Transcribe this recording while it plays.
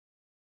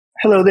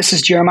Hello, this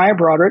is Jeremiah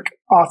Broderick,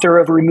 author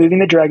of Removing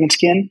the Dragon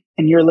Skin,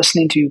 and you're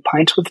listening to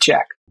Pints with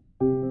Jack.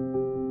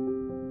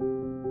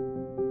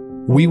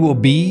 We will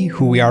be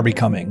who we are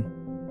becoming.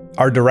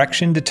 Our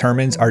direction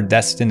determines our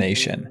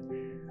destination.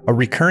 A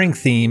recurring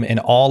theme in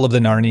all of the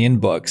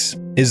Narnian books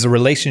is the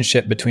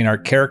relationship between our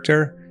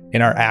character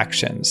and our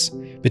actions,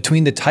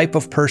 between the type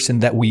of person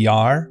that we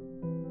are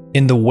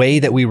and the way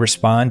that we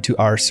respond to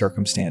our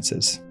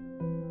circumstances.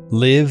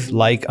 Live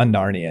like a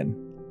Narnian.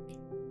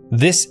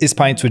 This is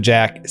Pints with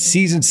Jack,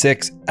 Season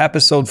 6,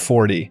 Episode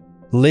 40.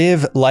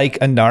 Live like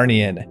a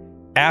Narnian.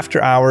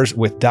 After Hours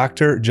with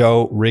Dr.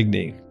 Joe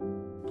Rigney.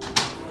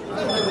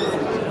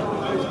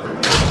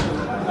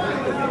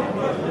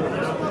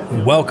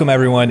 Welcome,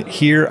 everyone.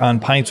 Here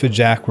on Pints with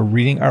Jack, we're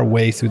reading our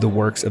way through the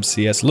works of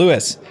C.S.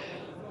 Lewis.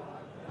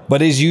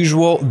 But as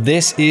usual,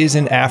 this is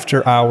an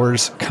After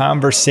Hours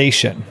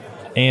conversation.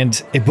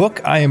 And a book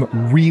I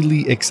am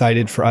really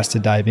excited for us to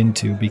dive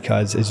into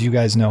because, as you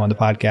guys know on the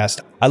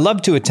podcast, I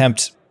love to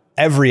attempt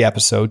every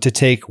episode to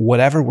take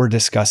whatever we're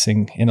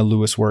discussing in a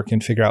Lewis work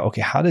and figure out, okay,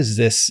 how does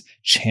this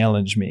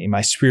challenge me, my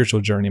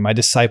spiritual journey, my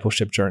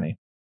discipleship journey?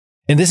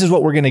 And this is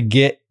what we're going to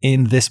get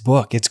in this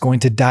book. It's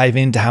going to dive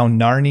into how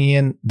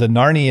the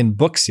Narnian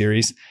book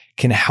series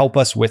can help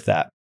us with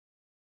that.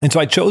 And so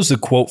I chose the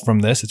quote from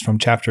this. It's from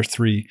chapter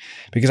 3,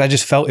 because I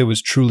just felt it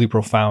was truly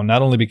profound,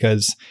 not only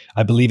because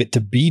I believe it to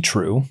be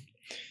true,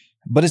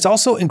 but it's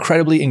also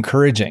incredibly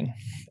encouraging.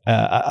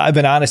 I've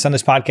been honest on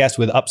this podcast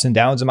with ups and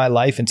downs in my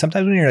life. And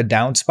sometimes when you're in a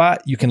down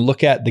spot, you can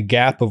look at the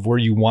gap of where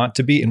you want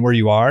to be and where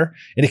you are,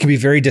 and it can be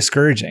very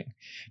discouraging.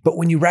 But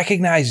when you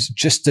recognize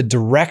just the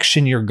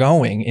direction you're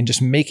going and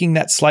just making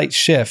that slight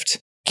shift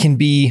can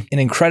be an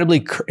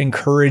incredibly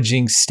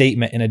encouraging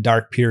statement in a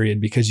dark period,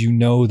 because you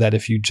know that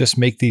if you just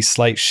make these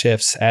slight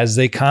shifts as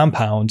they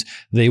compound,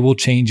 they will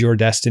change your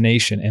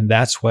destination. And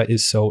that's what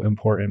is so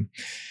important.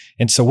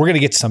 And so we're going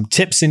to get some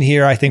tips in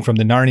here, I think, from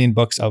the Narnian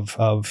books of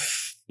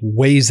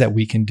ways that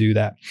we can do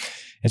that.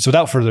 And so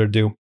without further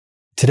ado,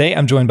 today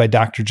I'm joined by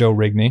Dr. Joe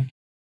Rigney.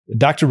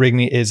 Dr.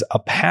 Rigney is a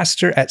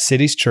pastor at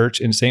Cities Church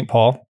in St.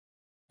 Paul,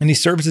 and he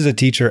serves as a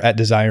teacher at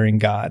Desiring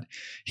God.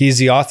 He is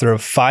the author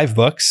of 5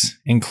 books,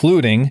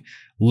 including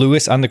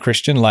Lewis on the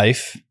Christian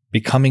Life,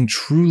 Becoming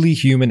Truly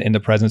Human in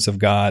the Presence of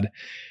God,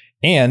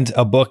 and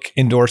a book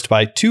endorsed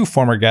by 2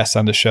 former guests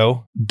on the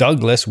show,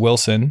 Douglas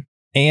Wilson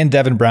and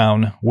Devin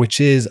Brown, which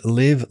is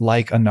Live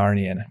Like a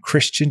Narnian,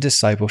 Christian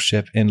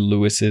Discipleship in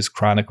Lewis's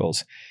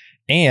Chronicles.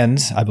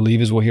 And I believe,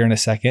 as we'll hear in a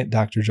second,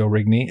 Dr. Joe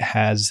Rigney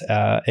has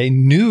a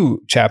new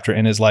chapter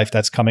in his life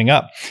that's coming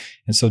up.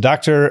 And so,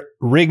 Dr.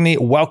 Rigney,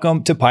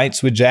 welcome to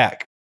Pints with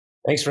Jack.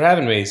 Thanks for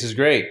having me. This is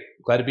great.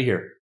 Glad to be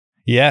here.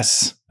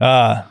 Yes.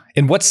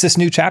 And what's this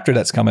new chapter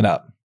that's coming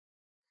up?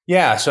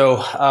 Yeah. So,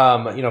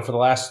 for the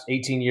last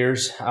 18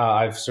 years,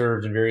 I've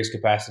served in various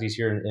capacities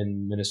here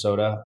in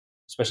Minnesota,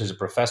 especially as a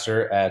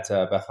professor at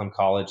Bethlehem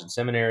College and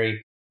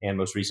Seminary, and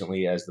most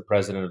recently as the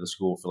president of the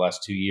school for the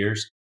last 2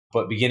 years.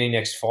 But beginning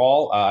next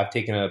fall, I've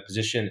taken a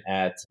position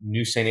at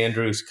New St.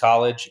 Andrews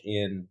College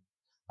in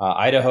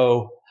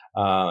Idaho,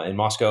 in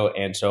Moscow.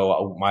 And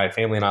so my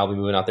family and I will be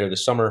moving out there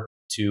this summer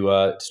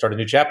to start a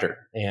new chapter.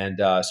 And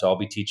so I'll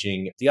be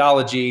teaching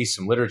theology,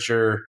 some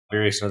literature,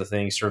 various other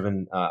things,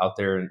 serving out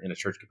there in a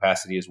church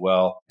capacity as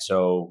well.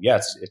 So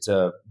yeah, it's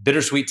a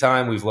bittersweet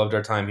time. We've loved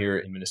our time here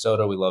in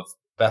Minnesota. We love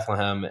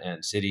Bethlehem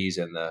and cities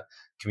and the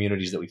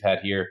communities that we've had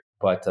here.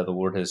 But the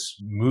Lord is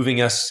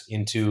moving us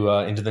into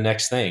the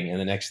next thing, and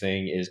the next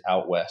thing is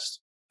out west.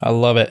 I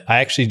love it. I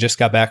actually just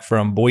got back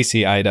from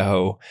Boise,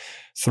 Idaho,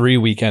 3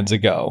 weekends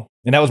ago,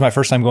 and that was my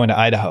first time going to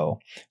Idaho.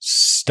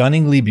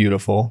 Stunningly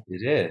beautiful.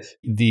 It is.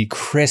 The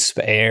crisp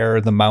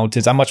air, the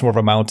mountains. I'm much more of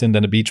a mountain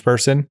than a beach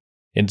person,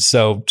 and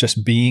so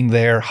just being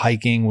there,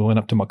 hiking, we went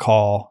up to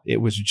McCall.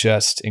 It was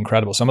just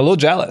incredible. So I'm a little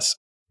jealous.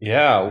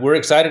 Yeah, we're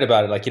excited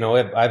about it.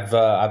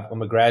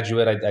 I'm a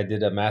graduate. I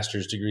did a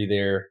master's degree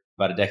there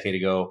about a decade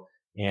ago.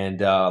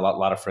 And a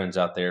lot of friends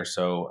out there.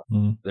 So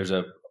there's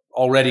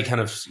already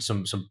kind of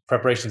some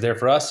preparations there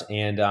for us.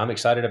 And I'm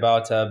excited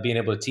about being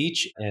able to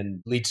teach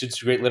and lead students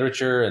to great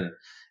literature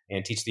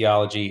and teach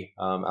theology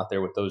out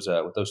there with those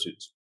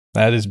students.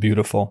 That is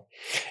beautiful.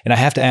 And I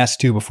have to ask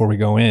too, before we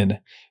go in,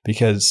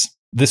 because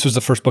this was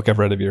the first book I've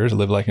read of yours,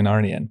 Live Like a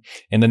Narnian.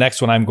 And the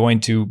next one I'm going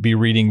to be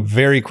reading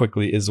very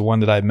quickly is the one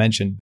that I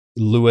mentioned,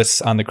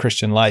 Lewis on the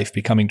Christian Life,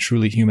 Becoming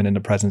Truly Human in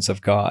the Presence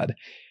of God.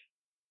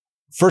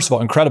 First of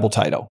all, incredible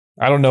title.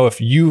 I don't know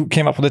if you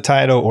came up with the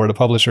title or the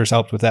publishers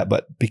helped with that,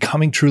 but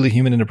Becoming Truly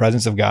Human in the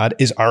Presence of God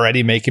is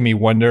already making me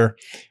wonder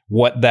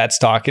what that's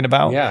talking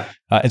about. Yeah.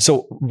 And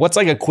so what's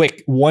like a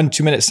quick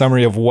 1-2 minute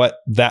summary of what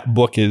that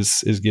book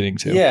is getting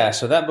to? Yeah.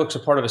 So that book's a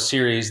part of a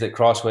series that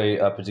Crossway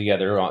put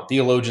together on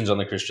theologians on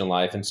the Christian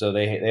life. And so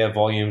they have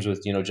volumes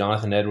with,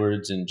 Jonathan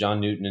Edwards and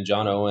John Newton and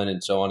John Owen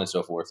and so on and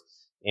so forth.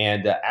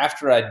 And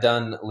after I'd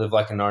done Live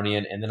Like a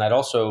Narnian, and then I'd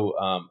also,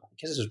 I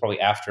guess this was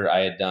probably after I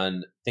had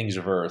done Things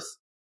of Earth,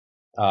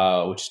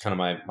 which is kind of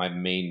my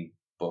main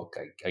book,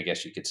 I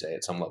guess you could say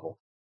at some level.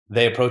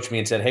 They approached me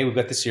and said, hey, we've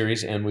got this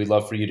series and we'd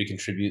love for you to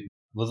contribute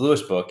the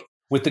Lewis book.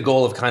 with the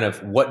goal of kind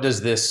of what does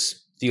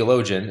this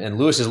theologian, and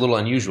Lewis is a little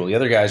unusual. The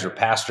other guys are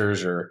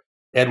pastors, or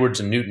Edwards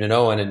and Newton and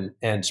Owen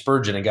and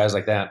Spurgeon and guys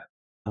like that.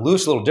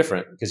 Lewis is a little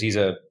different because he's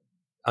a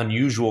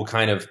unusual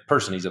kind of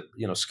person. He's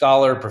a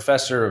scholar,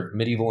 professor of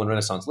medieval and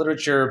Renaissance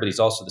literature, but he's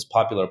also this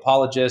popular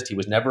apologist. He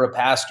was never a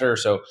pastor.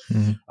 So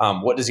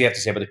what does he have to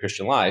say about the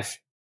Christian life?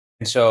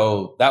 And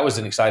so that was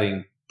an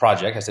exciting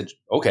project. I said,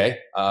 okay,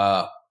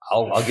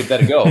 I'll give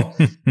that a go.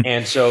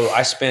 And so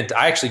I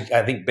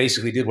think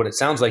basically did what it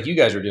sounds like you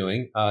guys are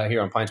doing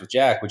here on Pints with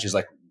Jack, which is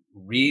like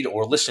read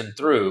or listen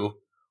through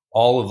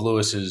all of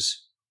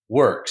Lewis's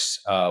works,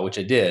 which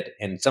I did,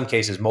 and in some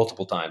cases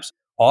multiple times.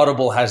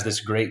 Audible has this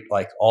great,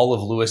 like all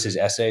of Lewis's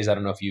essays. I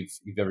don't know if you've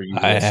ever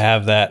used I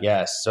have that.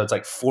 Yes. So it's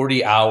like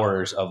 40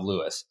 hours of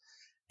Lewis.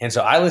 And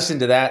so I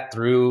listened to that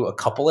through a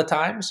couple of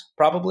times,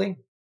 probably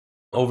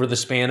over the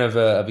span of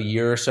a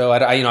year or so.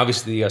 I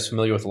obviously was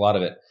familiar with a lot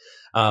of it.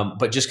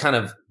 But just kind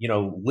of,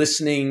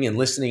 listening and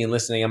listening and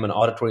listening. I'm an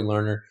auditory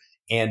learner.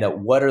 And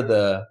what are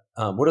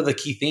the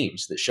key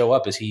themes that show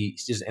up as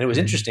and it was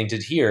interesting to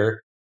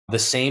hear the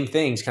same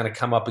things kind of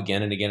come up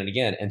again and again and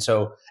again. And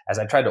so as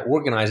I tried to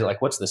organize it,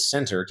 like what's the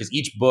center? Because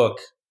each book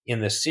in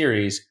this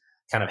series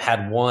kind of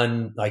had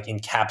one like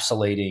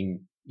encapsulating,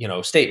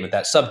 statement,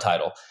 that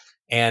subtitle.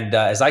 And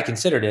as I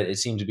considered it, it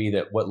seemed to be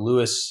that what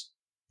Lewis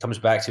comes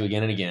back to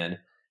again and again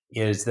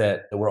is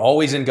that we're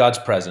always in God's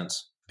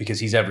presence because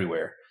he's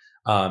everywhere.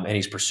 And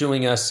he's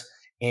pursuing us.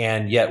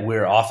 And yet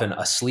we're often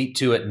asleep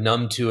to it,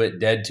 numb to it,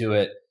 dead to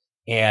it.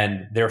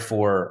 And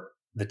therefore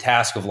the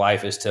task of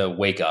life is to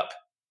wake up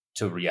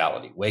to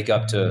reality, wake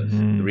up to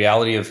the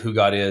reality of who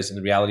God is and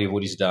the reality of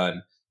what he's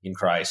done in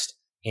Christ,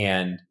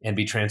 and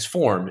be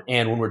transformed.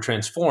 And when we're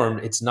transformed,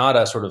 it's not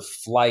a sort of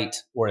flight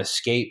or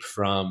escape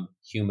from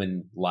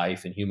human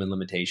life and human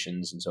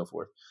limitations and so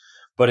forth,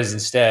 but is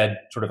instead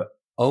sort of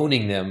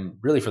owning them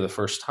really for the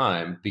first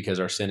time because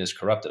our sin has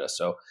corrupted us.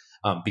 So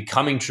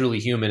becoming truly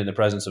human in the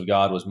presence of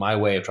God was my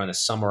way of trying to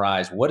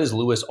summarize what is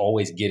Lewis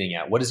always getting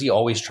at? What is he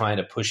always trying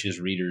to push his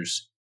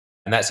readers?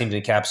 And that seemed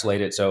to encapsulate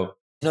it. So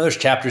there's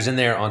chapters in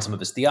there on some of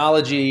his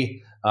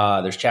theology.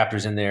 There's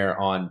chapters in there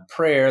on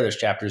prayer. There's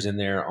chapters in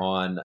there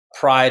on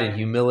pride and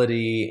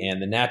humility and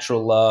the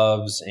natural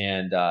loves.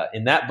 And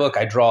in that book,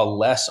 I draw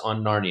less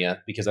on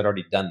Narnia because I'd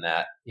already done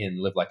that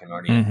in Live Like a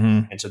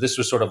Narnian. And so this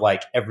was sort of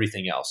like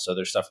everything else. So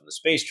there's stuff from the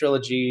Space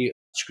Trilogy,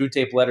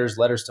 Screwtape Letters,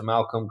 Letters to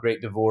Malcolm,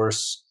 Great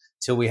Divorce,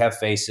 Till We Have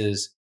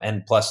Faces,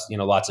 and plus,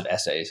 lots of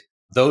essays.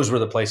 Those were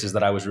the places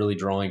that I was really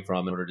drawing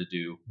from in order to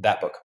do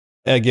that book.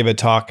 I give a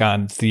talk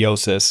on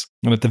theosis.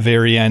 And at the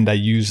very end, I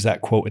use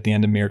that quote at the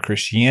end of Mere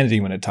Christianity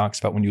when it talks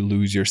about when you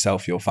lose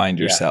yourself, you'll find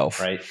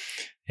yourself. Right.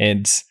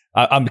 And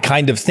I'm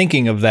kind of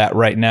thinking of that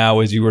right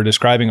now as you were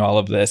describing all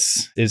of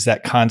this, is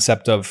that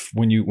concept of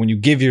when you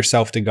give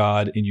yourself to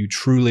God and you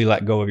truly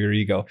let go of your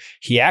ego,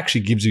 he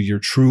actually gives you your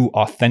true,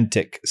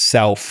 authentic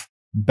self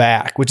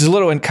back, which is a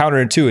little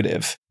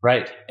counterintuitive.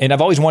 Right. And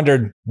I've always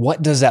wondered,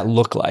 what does that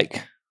look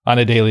like on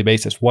a daily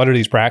basis? What are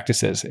these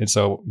practices? And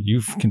so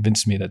you've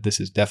convinced me that this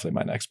is definitely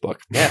my next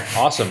book. Yeah,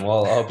 awesome.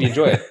 Well, I hope you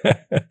enjoy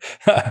it.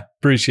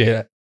 Appreciate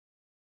it.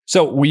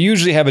 So we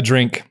usually have a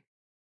drink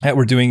that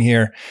we're doing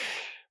here.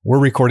 We're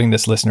recording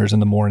this, listeners, in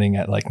the morning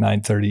at like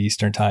 9:30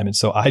 Eastern time. And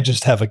so I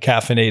just have a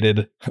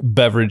caffeinated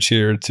beverage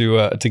here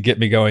to get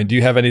me going. Do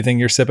you have anything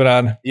you're sipping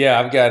on? Yeah,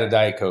 I've got a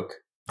Diet Coke.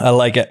 I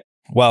like it.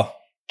 Well,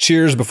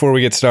 cheers before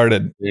we get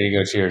started. There you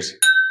go. Cheers.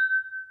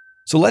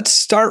 So let's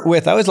start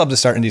with, I always love to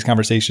start in these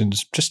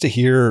conversations just to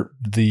hear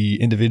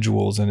the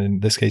individuals, and in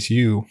this case,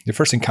 your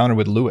first encounter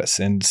with Lewis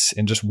and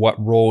just what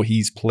role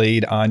he's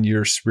played on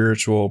your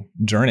spiritual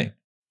journey.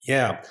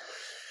 Yeah.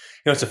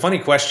 It's a funny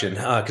question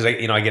because I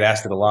get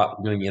asked it a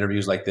lot doing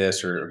interviews like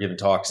this or giving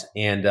talks.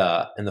 And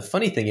the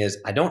funny thing is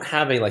I don't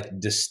have a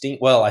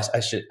distinct,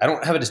 I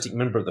don't have a distinct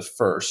memory of the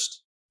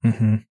first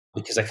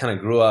because I kind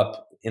of grew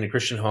up in a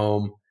Christian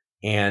home,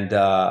 and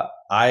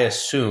I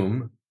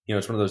assume,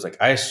 it's one of those,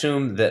 I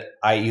assume that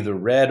I either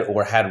read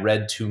or had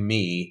read to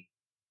me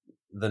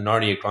the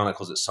Narnia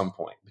Chronicles at some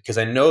point, because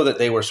I know that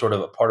they were sort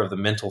of a part of the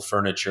mental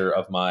furniture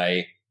of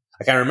I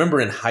remember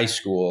in high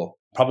school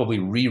probably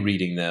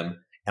rereading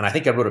them. And I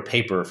think I wrote a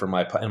paper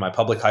in my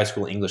public high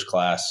school English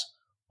class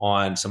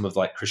on some of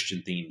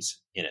Christian themes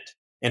in it.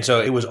 And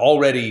so it was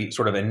already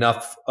sort of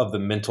enough of the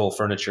mental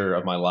furniture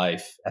of my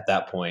life at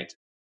that point,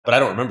 but I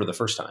don't remember the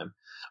first time.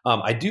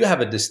 I do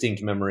have a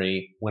distinct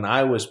memory when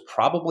I was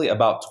probably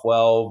about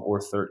 12 or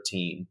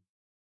 13,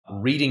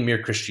 reading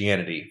Mere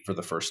Christianity for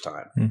the first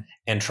time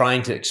and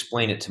trying to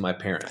explain it to my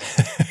parents.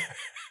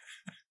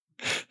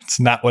 It's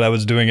not what I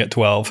was doing at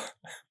 12.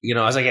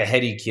 I was like a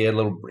heady kid,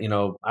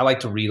 I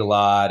like to read a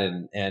lot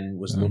and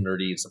was a little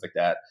nerdy and stuff like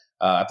that.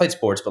 I played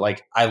sports, but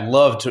I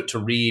loved to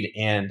read.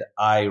 And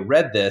I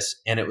read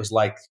this, and it was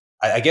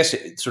I guess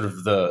sort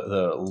of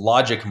the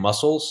logic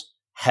muscles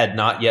had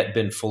not yet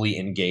been fully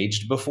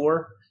engaged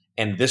before.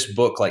 And this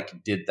book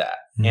did that.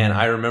 And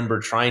I remember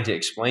trying to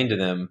explain to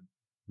them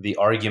the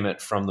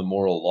argument from the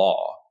moral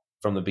law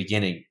from the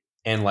beginning.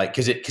 And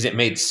cause it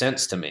made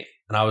sense to me.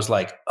 And I was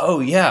like, oh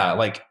yeah,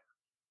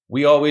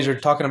 we always are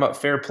talking about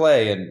fair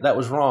play and that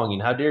was wrong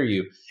and how dare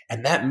you.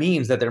 And that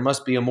means that there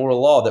must be a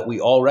moral law that we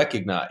all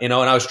recognize, and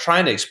I was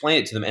trying to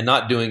explain it to them and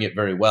not doing it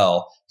very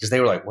well because they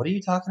were like, what are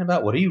you talking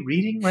about? What are you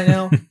reading right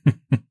now?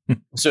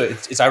 So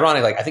it's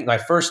ironic. Like, I think my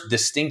first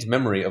distinct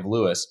memory of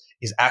Lewis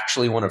is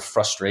actually one of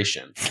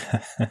frustration,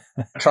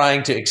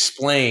 trying to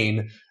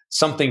explain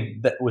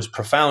something that was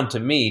profound to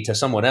me to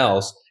someone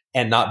else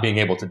and not being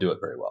able to do it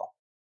very well.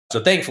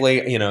 So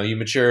thankfully, you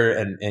mature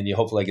and you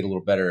hopefully get a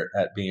little better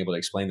at being able to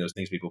explain those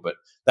things to people. But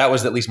that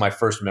was at least my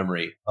first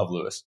memory of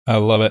Lewis. I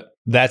love it.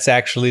 That's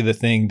actually the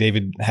thing.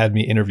 David had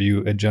me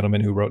interview a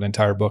gentleman who wrote an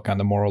entire book on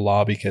the moral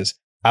law because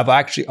I've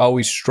actually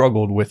always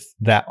struggled with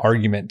that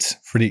argument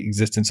for the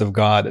existence of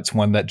God. It's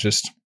one that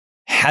just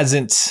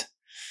hasn't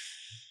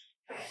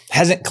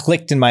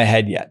clicked in my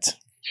head yet.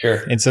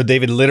 Sure. And so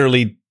David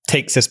literally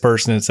takes this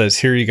person and says,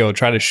 here you go,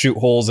 try to shoot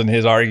holes in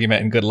his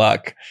argument and good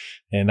luck.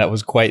 And that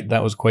was quite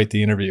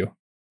the interview.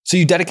 So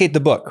you dedicate the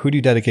book. Who do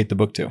you dedicate the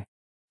book to?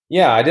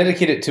 Yeah, I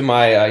dedicate it to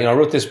my, I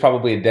wrote this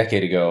probably a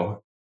decade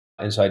ago.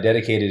 And so I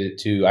dedicated it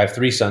to, I have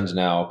 3 sons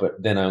now,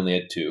 but then I only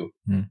had 2.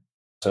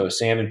 So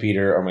Sam and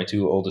Peter are my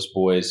 2 oldest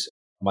boys.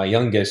 My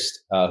youngest,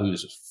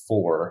 who's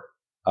 4,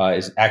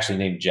 is actually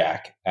named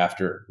Jack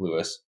after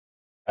Lewis.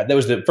 That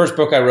was the first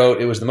book I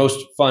wrote. It was the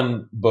most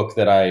fun book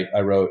that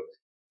I wrote.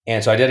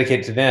 And so I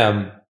dedicated it to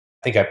them.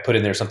 I think I put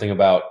in there something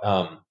about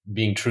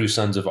being true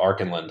sons of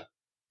Archenland,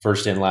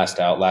 first in, last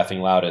out, laughing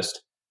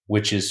loudest,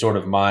 which is sort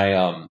of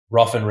my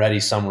rough and ready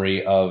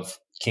summary of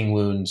King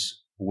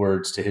Loon's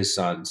words to his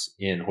sons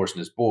in Horse and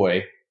His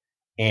Boy,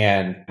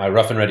 and my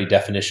rough and ready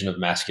definition of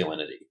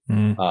masculinity.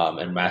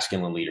 And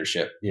masculine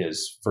leadership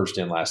is first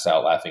in, last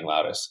out, laughing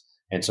loudest.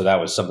 And so that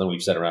was something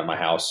we've said around my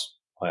house,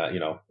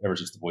 ever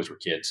since the boys were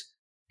kids.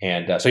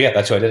 And so, yeah,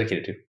 that's who I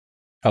dedicated to.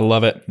 I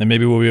love it. And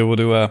maybe we'll be able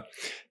to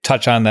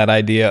touch on that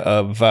idea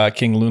of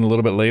King Loon a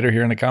little bit later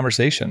here in the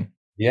conversation.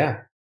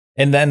 Yeah.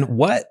 And then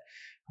what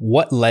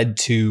led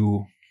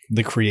to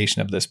the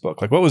creation of this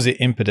book? Like, what was the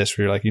impetus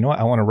for you? Like, you know what,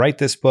 I want to write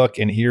this book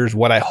and here's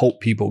what I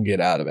hope people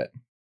get out of it.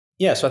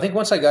 Yeah. So I think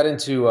once I got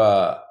into,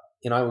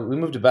 we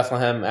moved to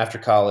Bethlehem after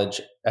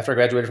college. After I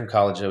graduated from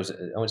college, I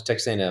went to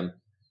Texas A&M.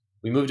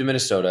 We moved to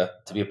Minnesota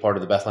to be a part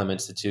of the Bethlehem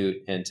Institute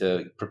and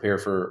to prepare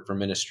for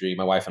ministry.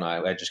 My wife and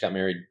I just got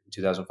married in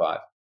 2005.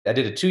 I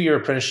did a 2-year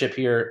apprenticeship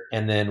here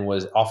and then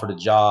was offered a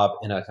job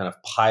in a kind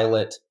of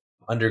pilot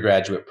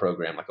undergraduate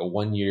program, like a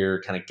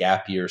 1-year kind of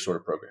gap year sort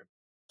of program.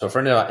 So a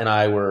friend and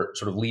I were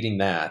sort of leading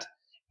that.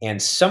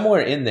 And somewhere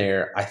in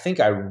there, I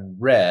think I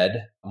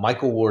read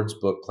Michael Ward's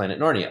book, Planet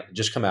Narnia,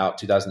 just come out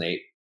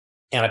 2008.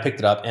 And I picked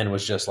it up and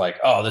was just like,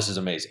 oh, this is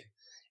amazing.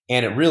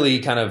 And it really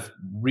kind of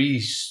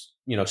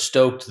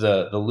stoked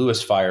the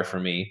Lewis fire for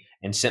me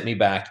and sent me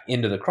back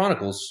into the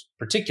Chronicles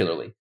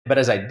particularly. But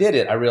as I did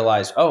it, I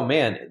realized, oh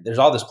man, there's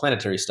all this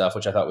planetary stuff,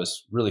 which I thought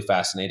was really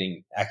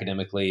fascinating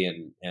academically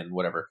and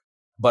whatever,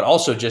 but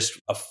also just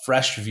a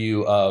fresh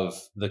view of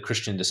the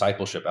Christian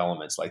discipleship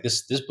elements. Like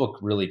this book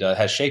really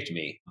has shaped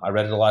me. I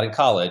read it a lot in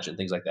college and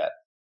things like that.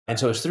 And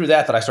so it was through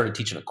that I started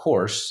teaching a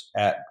course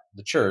at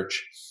the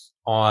church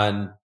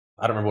on,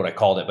 I don't remember what I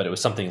called it, but it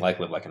was something like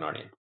Live Like a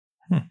Narnian.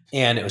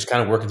 And it was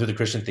kind of working through the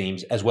Christian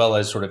themes as well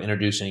as sort of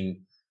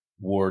introducing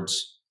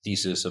Ward's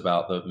thesis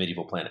about the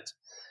medieval planets.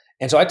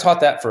 And so I taught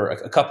that for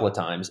a couple of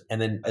times.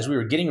 And then as we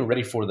were getting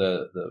ready for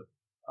the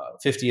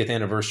 50th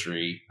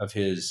anniversary of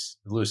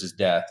Lewis's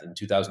death in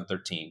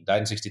 2013, died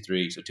in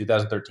 63. So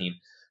 2013,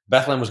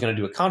 Bethlehem was going to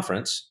do a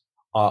conference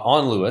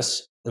on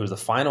Lewis. It was the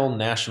final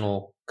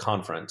national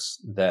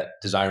conference that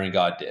Desiring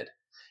God did.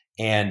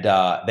 And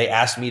they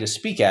asked me to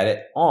speak at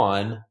it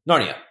on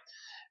Narnia,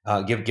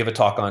 give a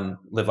talk on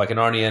Live Like a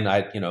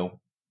Narnian.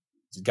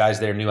 Guys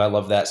there knew I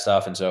loved that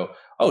stuff. And so,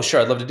 oh,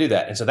 sure, I'd love to do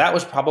that. And so that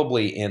was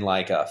probably in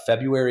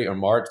February or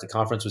March. The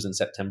conference was in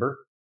September.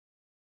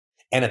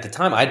 And at the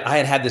time, I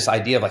had this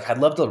idea of I'd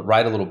love to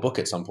write a little book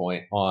at some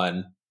point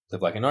on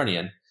Live Like a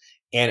Narnian.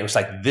 And it was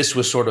this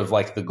was sort of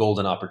like the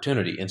golden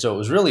opportunity. And so it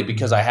was really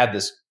because I had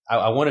this,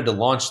 I wanted to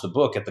launch the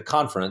book at the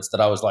conference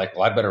that I was like,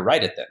 well, I better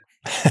write it then.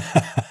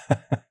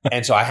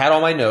 And so I had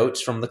all my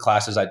notes from the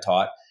classes I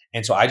taught.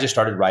 And so I just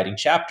started writing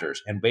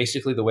chapters. And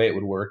basically the way it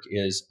would work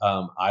is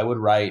I would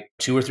write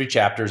 2 or 3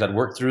 chapters. I'd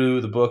work through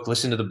the book,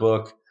 listen to the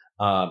book,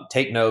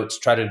 take notes,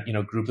 try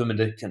to group them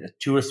into kind of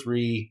 2 or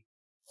 3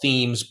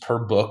 themes per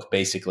book,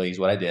 basically is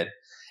what I did.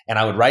 And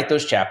I would write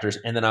those chapters.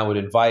 And then I would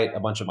invite a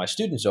bunch of my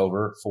students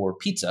over for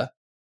pizza.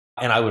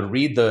 And I would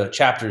read the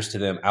chapters to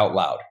them out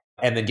loud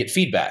and then get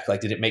feedback. Like,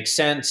 did it make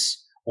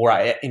sense? Or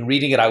in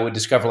reading it, I would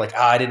discover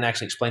I didn't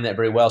actually explain that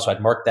very well. So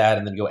I'd mark that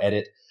and then go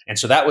edit. And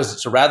so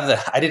rather than,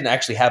 I didn't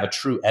actually have a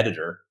true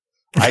editor.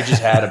 I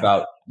just had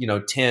about,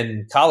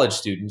 10 college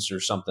students or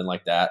something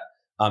like that,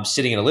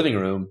 sitting in a living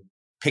room,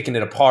 picking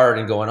it apart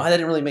and going, oh, that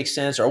didn't really make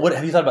sense. Or what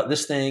have you thought about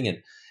this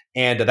thing?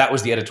 And that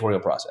was the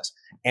editorial process.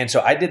 And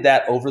so I did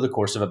that over the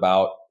course of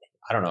about,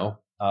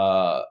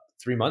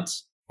 3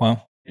 months.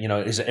 Wow.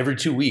 Every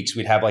 2 weeks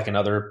we'd have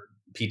another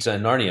pizza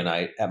and Narnia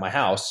night at my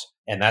house.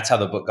 And that's how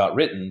the book got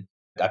written.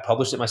 I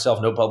published it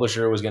myself. No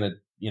publisher was going to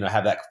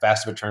have that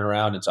fast of a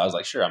turnaround. And so I was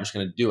like, sure, I'm just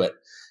going to do it.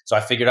 So I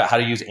figured out how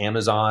to use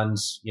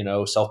Amazon's,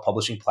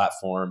 self-publishing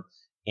platform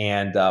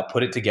and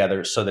put it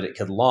together so that it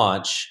could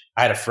launch.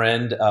 I had a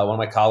friend, one of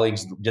my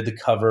colleagues did the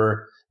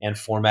cover and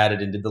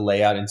formatted and did the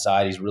layout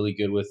inside. He's really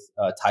good with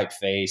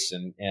typeface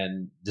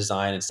and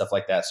design and stuff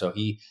like that. So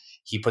he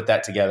put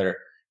that together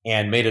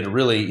and made it a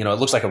really, it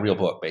looks like a real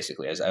book,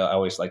 basically, as I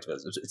always like to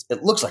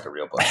it looks like a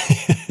real book.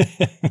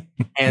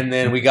 And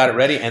then we got it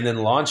ready and then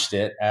launched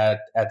it at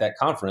that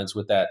conference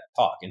with that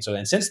talk.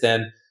 And since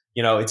then,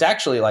 it's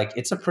actually like,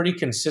 it's a pretty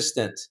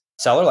consistent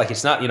seller. Like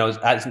it's not,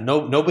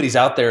 nobody's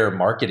out there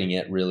marketing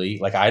it really.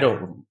 Like I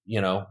don't,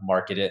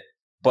 market it,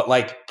 but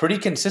like pretty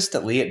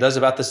consistently, it does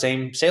about the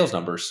same sales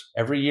numbers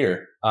every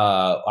year,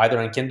 either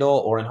on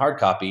Kindle or in hard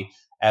copy,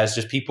 as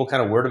just people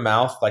kind of word of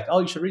mouth, like, oh,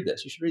 you should read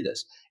this. You should read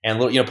this. And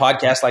little,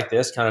 podcasts like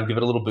this kind of give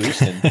it a little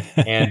boost.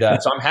 And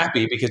so I'm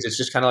happy because it's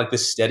just kind of like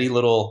this steady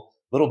little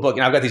book.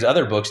 And I've got these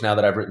other books now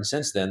that I've written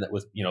since then that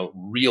with,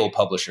 real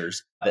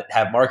publishers that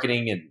have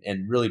marketing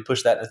and really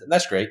push that. And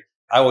that's great.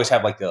 I always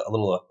have like a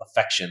little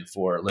affection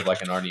for Live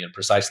Like a Narnian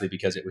precisely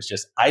because it was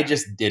I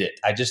just did it.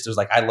 I just was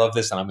like, I love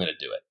this and I'm going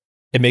to do it.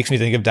 It makes me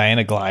think of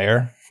Diana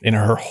Glyer in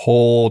her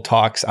whole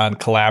talks on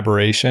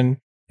collaboration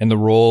and the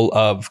role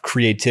of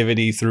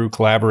creativity through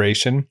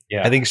collaboration.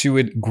 Yeah. I think she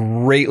would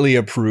greatly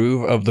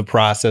approve of the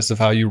process of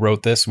how you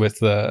wrote this with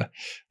the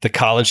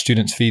college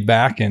students'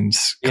 feedback and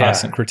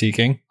constant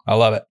critiquing. I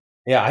love it.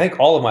 Yeah, I think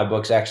all of my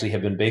books actually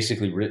have been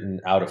basically written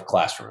out of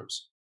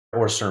classrooms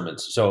or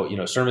sermons. So,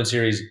 sermon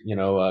series,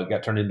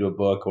 got turned into a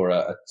book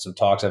or some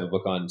talks. I have a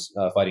book on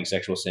fighting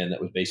sexual sin that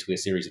was basically a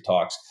series of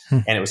talks.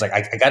 And it was like,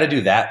 I got to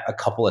do that a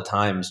couple of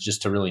times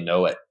just to really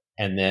know it.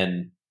 And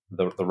then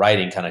the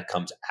writing kind of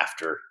comes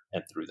after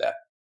and through that.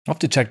 I'll have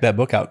to check that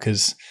book out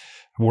because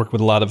I work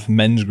with a lot of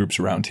men's groups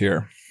around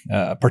here,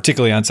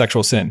 particularly on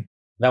sexual sin.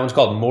 That one's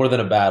called More Than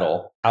a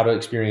Battle, How to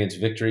Experience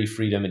Victory,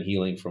 Freedom, and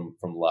Healing from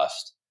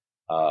Lust.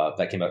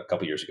 That came out a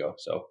couple years ago.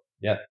 So,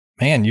 yeah.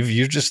 Man, you're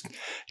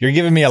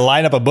giving me a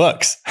lineup of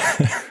books.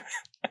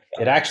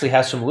 It actually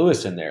has some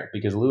Lewis in there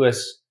because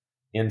Lewis,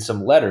 in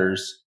some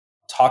letters,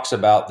 talks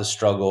about the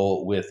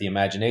struggle with the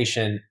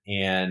imagination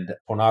and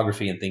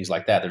pornography and things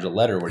like that. There's a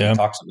letter where he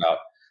talks about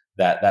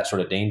that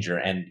sort of danger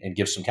and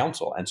gives some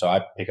counsel. And so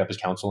I pick up his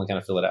counsel and kind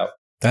of fill it out.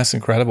 That's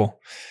incredible.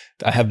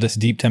 I have this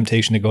deep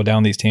temptation to go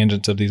down these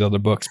tangents of these other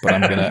books, but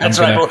I'm gonna.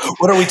 Right.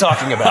 What are we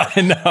talking about?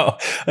 I know.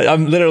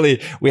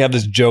 We have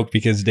this joke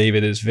because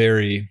David is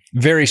very,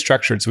 very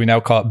structured. So we now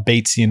call it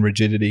Batesian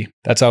rigidity.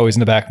 That's always in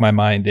the back of my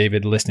mind,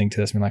 David, listening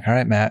to this. I'm like, all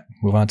right, Matt,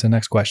 move on to the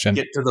next question.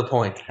 Get to the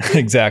point.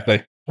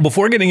 Exactly.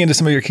 Before getting into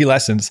some of your key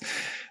lessons,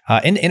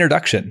 in the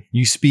introduction,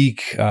 you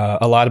speak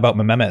a lot about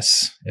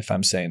mimesis, if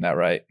I'm saying that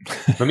right.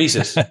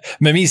 Mimesis.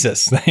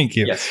 Mimesis. Thank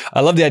you. Yes.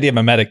 I love the idea of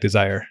mimetic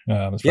desire.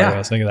 That's probably why I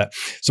was thinking of that.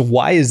 So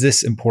why is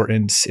this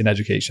important in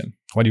education?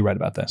 Why do you write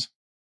about this?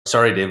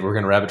 Sorry, Dave, we're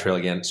going to rabbit trail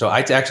again. So I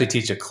actually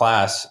teach a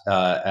class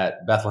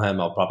at Bethlehem.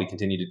 I'll probably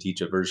continue to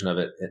teach a version of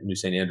it at New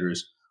St.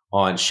 Andrews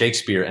on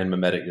Shakespeare and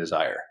mimetic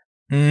desire.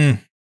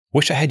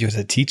 Wish I had you as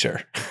a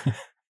teacher.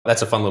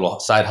 That's a fun little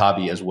side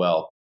hobby as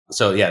well.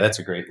 So yeah, that's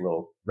a great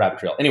little rabbit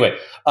trail. Anyway,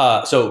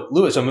 so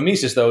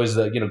mimesis though is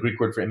the Greek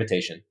word for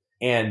imitation,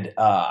 and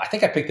I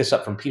think I picked this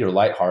up from Peter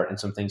Lightheart and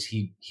some things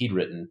he'd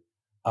written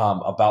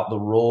about the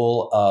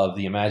role of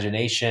the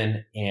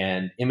imagination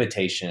and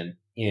imitation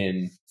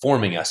in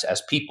forming us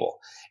as people.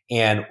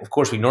 And of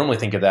course, we normally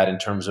think of that in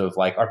terms of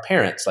like our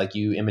parents, like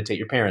you imitate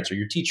your parents or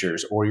your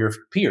teachers or your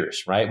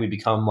peers, right? We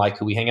become like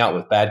who we hang out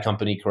with. Bad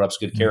company corrupts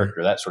good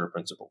character, that sort of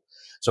principle.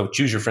 So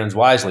choose your friends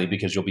wisely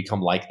because you'll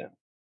become like them.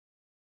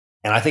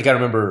 And I think I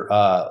remember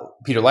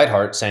Peter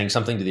Lightheart saying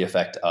something to the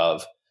effect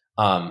of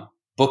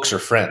books are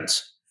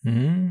friends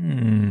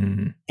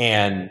and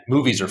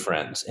movies are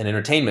friends and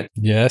entertainment.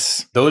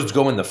 Yes. Those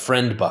go in the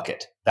friend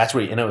bucket. That's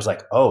where, and it was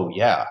like, oh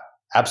yeah,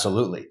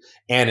 absolutely.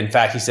 And in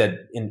fact, he said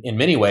in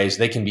many ways,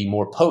 they can be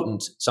more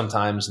potent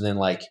sometimes than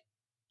like,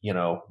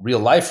 real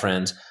life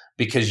friends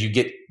because you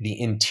get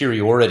the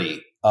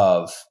interiority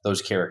of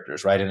those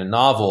characters, right? In a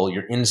novel,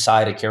 you're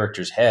inside a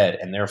character's head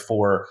and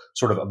therefore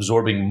sort of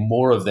absorbing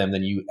more of them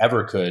than you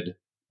ever could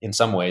in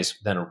some ways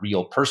than a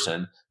real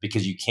person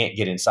because you can't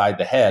get inside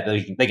the head.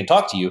 They can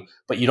talk to you,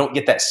 but you don't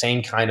get that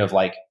same kind of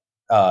like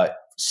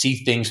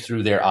see things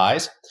through their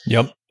eyes.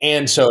 Yep.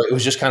 And so it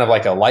was just kind of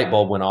like a light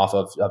bulb went off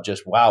of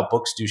just, wow,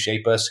 books do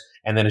shape us.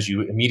 And then as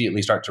you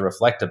immediately start to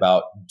reflect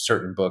about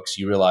certain books,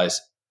 you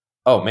realize,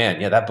 oh man,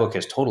 yeah, that book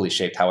has totally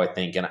shaped how I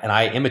think. And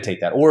I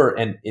imitate that.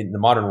 And in the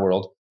modern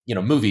world,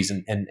 movies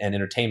and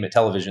entertainment,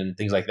 television,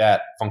 things like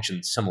that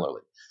function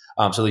similarly.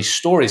 So these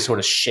stories sort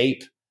of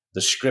shape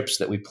the scripts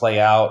that we play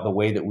out, the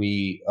way that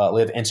we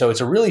live. And so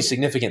it's a really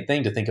significant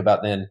thing to think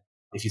about then.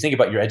 If you think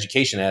about your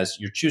education as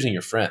you're choosing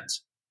your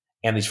friends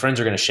and these friends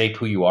are going to shape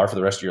who you are for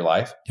the rest of your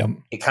life,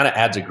 it kind of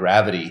adds a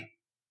gravity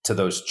to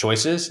those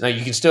choices. Now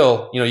you can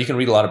still, you can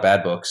read a lot of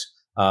bad books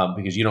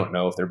because you don't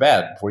know if they're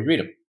bad before you read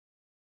them.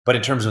 But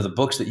in terms of the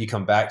books that you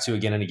come back to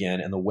again and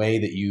again and the way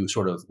that you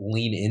sort of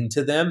lean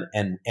into them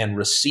and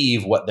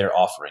receive what they're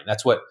offering,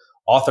 that's what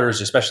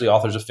authors, especially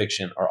authors of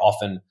fiction, are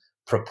often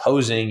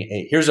proposing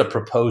here's a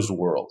proposed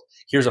world.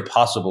 Here's a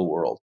possible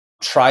world.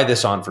 Try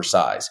this on for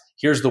size.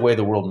 Here's the way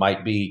the world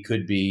might be,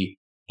 could be.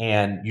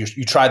 And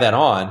you try that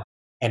on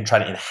and try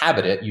to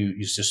inhabit it.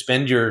 You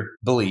suspend your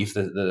belief,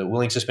 the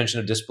willing suspension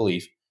of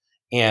disbelief,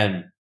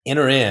 and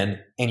enter in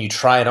and you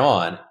try it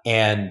on.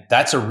 And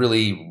that's a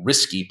really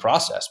risky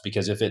process,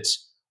 because if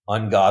it's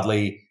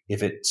ungodly,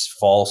 if it's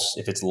false,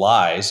 if it's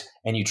lies,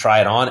 and you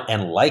try it on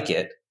and like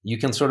it, you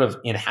can sort of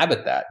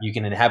inhabit that. You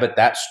can inhabit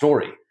that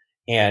story,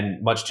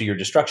 and much to your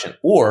destruction.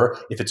 Or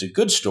if it's a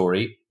good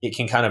story, it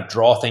can kind of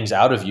draw things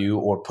out of you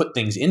or put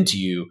things into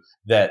you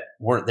that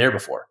weren't there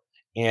before.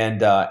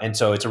 And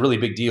so it's a really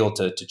big deal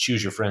to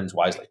choose your friends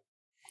wisely.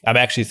 I'm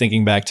actually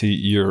thinking back to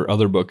your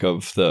other book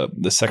of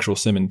the sexual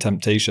sin and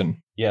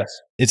temptation. Yes.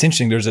 It's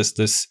interesting. There's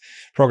this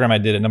program I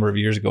did a number of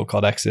years ago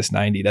called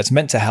S6E40 that's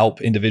meant to help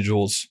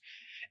individuals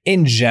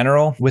in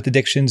general with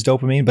addictions,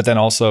 dopamine, but then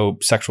also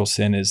sexual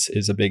sin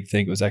is a big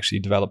thing. It was actually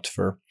developed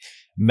for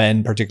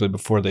men, particularly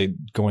before they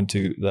go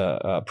into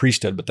the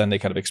priesthood, but then they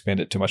kind of expand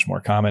it to much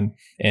more common.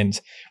 And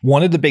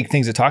one of the big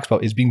things it talks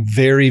about is being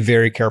very,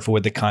 very careful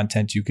with the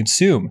content you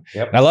consume.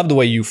 Yep. And I love the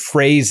way you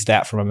phrase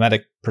that from a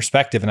medic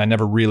perspective, and I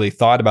never really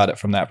thought about it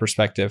from that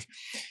perspective.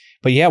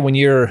 But yeah, when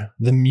you're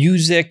the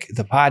music,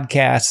 the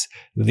podcasts,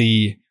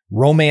 the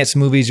romance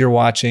movies you're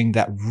watching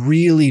that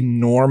really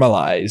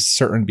normalize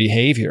certain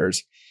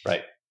behaviors,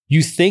 right?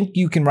 You think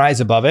you can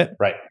rise above it,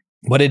 right?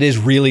 But it is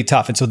really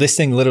tough. And so this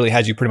thing literally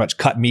has you pretty much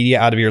cut media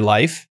out of your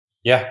life.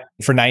 Yeah.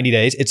 For 90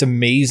 days. It's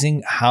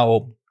amazing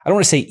how, I don't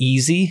want to say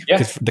easy,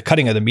 because the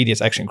cutting of the media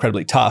is actually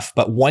incredibly tough.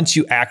 But once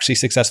you actually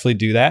successfully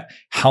do that,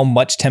 how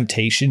much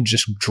temptation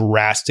just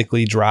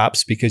drastically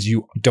drops because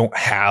you don't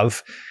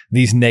have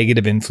these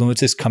negative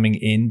influences coming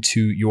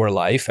into your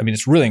life. I mean,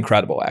 it's really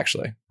incredible,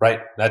 actually.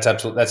 Right. That's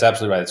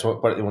absolutely right. It's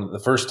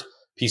the first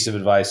piece of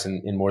advice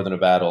in More Than a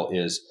Battle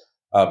is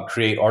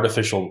create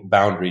artificial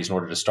boundaries in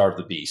order to starve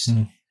the beast.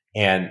 Mm-hmm.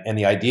 And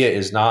the idea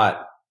is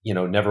not,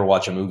 never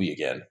watch a movie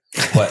again,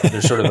 but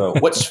there's sort of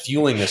what's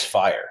fueling this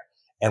fire?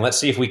 And let's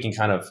see if we can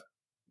kind of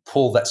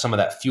pull some of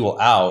that fuel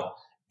out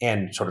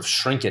and sort of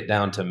shrink it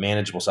down to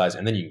manageable size,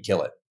 and then you can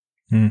kill it.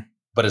 Mm.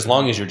 But as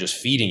long as you're just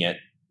feeding it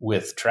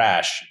with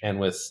trash and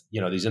with,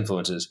 these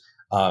influences,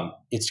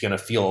 it's going to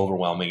feel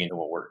overwhelming and it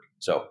won't work.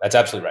 So that's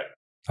absolutely right.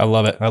 I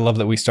love it. I love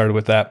that we started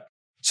with that.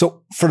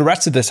 So for the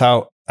rest of this,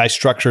 how I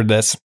structured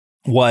this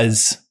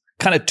was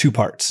kind of two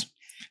parts.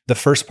 The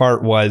first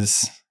part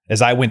was,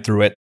 as I went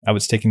through it, I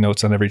was taking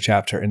notes on every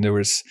chapter, and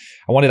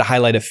I wanted to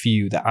highlight a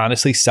few that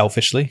honestly,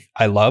 selfishly,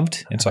 I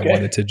loved. And so I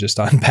wanted to just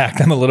unpack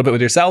them a little bit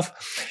with yourself.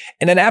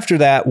 And then after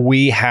that,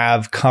 we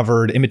have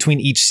covered, in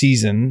between each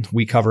season,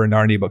 we cover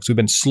Narnia books. We've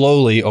been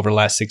slowly over the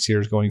last 6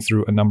 years going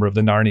through a number of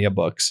the Narnia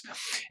books.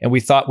 And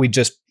we thought we'd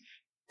just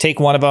take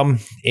one of them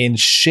and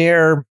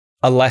share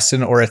a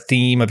lesson or a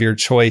theme of your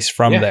choice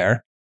from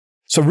there.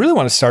 So I really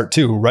want to start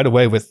too right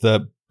away with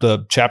the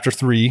chapter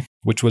 3,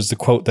 which was the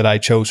quote that I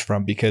chose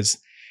from, because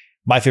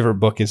my favorite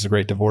book is The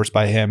Great Divorce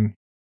by him.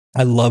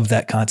 I love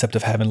that concept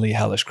of heavenly,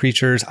 hellish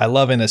creatures. I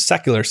love, in a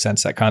secular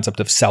sense, that concept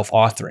of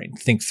self-authoring.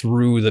 Think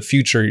through the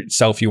future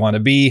self you want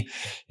to be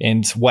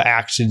and what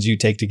actions you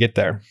take to get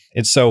there.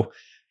 And so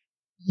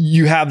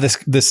you have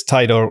this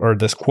title or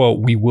this quote,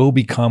 "We will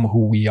become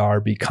who we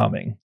are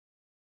becoming."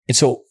 And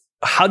so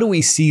how do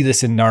we see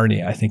this in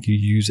Narnia? I think you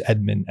use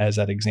Edmund as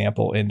that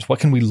example. And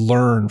what can we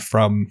learn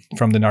from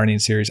the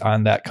Narnian series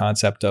on that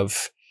concept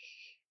of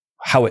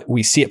how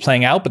we see it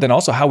playing out, but then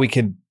also how we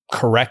can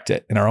correct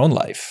it in our own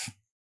life?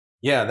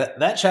 Yeah,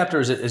 that chapter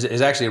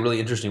is actually a really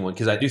interesting one,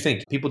 because I do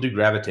think people do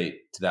gravitate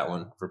to that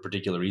one for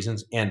particular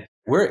reasons. And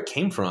where it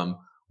came from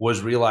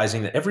was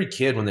realizing that every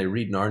kid, when they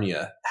read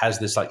Narnia, has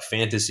this like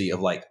fantasy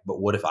of like,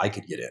 but what if I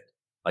could get in?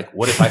 Like,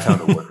 what if I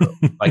found a wardrobe?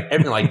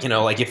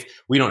 If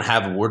we don't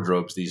have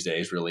wardrobes these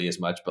days really as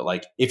much, but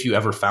like if you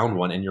ever found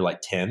one and you're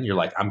like 10, you're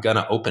like, I'm going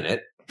to open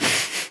it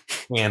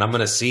and I'm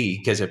going to see,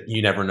 because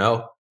you never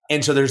know.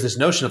 And so there's this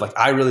notion of like,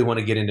 I really want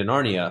to get into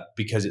Narnia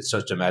because it's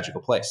such a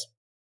magical place.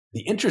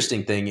 The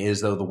interesting thing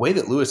is, though, the way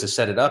that Lewis has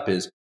set it up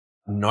is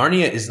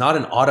Narnia is not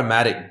an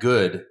automatic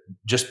good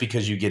just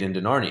because you get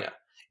into Narnia.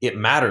 It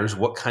matters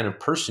what kind of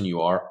person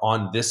you are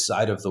on this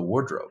side of the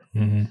wardrobe.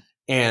 Mm-hmm.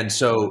 And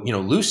so,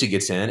 Lucy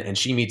gets in and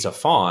she meets a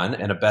fawn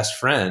and a best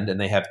friend,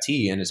 and they have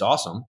tea and it's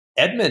awesome.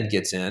 Edmund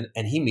gets in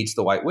and he meets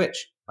the White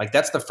Witch. Like,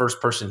 that's the first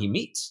person he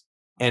meets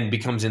and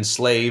becomes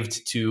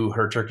enslaved to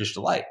her Turkish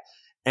delight.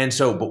 And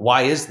so, but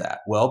why is that?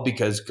 Well,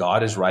 because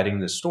God is writing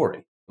this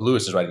story.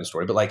 Lewis is writing the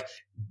story, but like,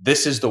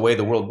 this is the way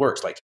the world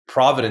works. Like,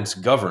 providence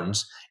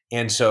governs.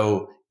 And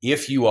so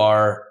if you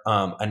are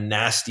a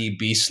nasty,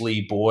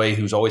 beastly boy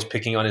who's always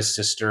picking on his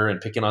sister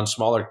and picking on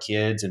smaller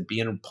kids and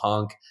being a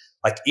punk,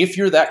 like if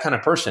you're that kind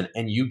of person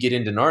and you get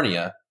into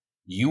Narnia,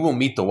 you will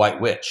meet the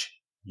White Witch.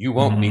 You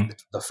won't meet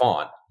the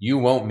fawn. You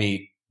won't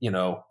meet,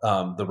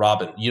 the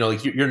Robin.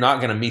 You're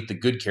not going to meet the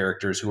good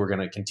characters who are going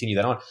to continue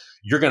that on.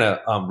 You're going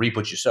to reap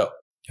what you sow.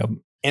 Yep.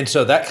 And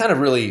so that kind of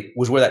really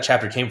was where that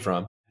chapter came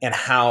from, and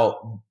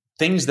how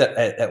things that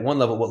at one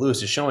level, what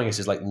Lewis is showing us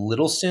is like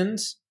little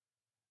sins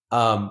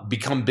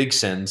become big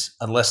sins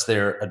unless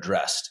they're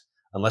addressed,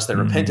 unless they're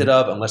repented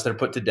of, unless they're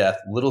put to death.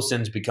 Little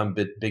sins become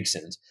big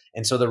sins.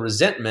 And so the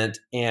resentment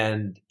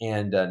and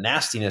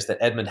nastiness that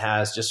Edmund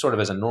has just sort of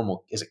as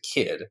a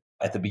kid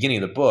at the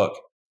beginning of the book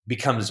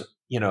becomes,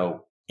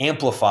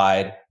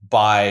 amplified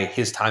by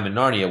his time in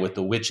Narnia with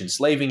the witch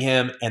enslaving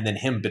him and then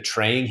him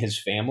betraying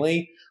his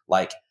family,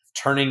 like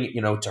turning,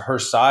 to her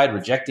side,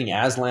 rejecting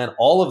Aslan.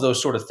 All of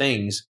those sort of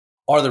things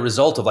are the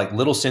result of like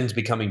little sins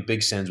becoming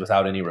big sins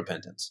without any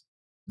repentance.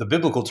 The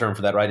biblical term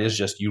for that, right, is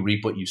just you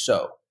reap what you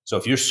sow. So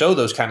if you sow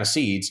those kind of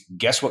seeds,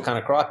 guess what kind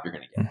of crop you're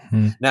going to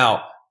get?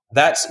 Now,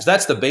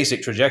 that's the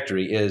basic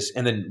trajectory is,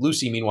 and then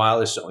Lucy, meanwhile,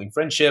 is sowing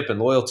friendship and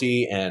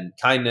loyalty and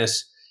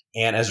kindness.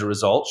 And as a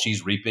result,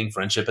 she's reaping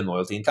friendship and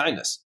loyalty and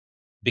kindness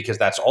because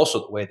that's also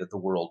the way that the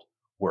world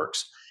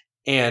works.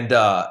 And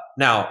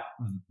now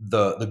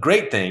the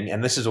great thing,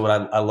 and this is what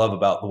I love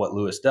about what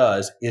Lewis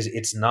does, is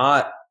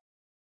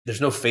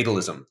there's no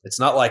fatalism. It's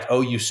not like,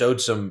 oh, you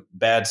sowed some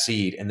bad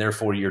seed and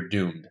therefore you're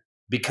doomed,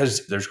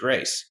 because there's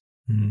grace.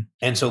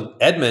 And so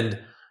Edmund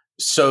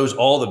sows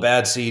all the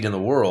bad seed in the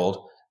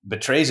world,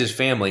 betrays his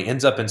family,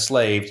 ends up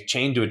enslaved,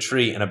 chained to a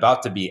tree, and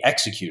about to be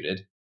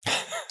executed.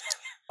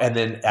 And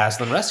then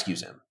Aslan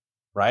rescues him,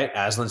 right?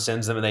 Aslan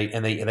sends them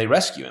and they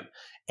rescue him.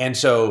 And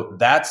so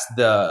that's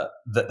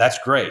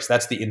grace.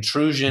 That's the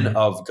intrusion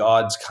of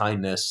God's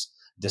kindness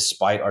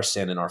despite our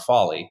sin and our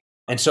folly.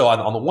 And so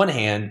on the one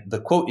hand,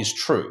 the quote is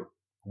true.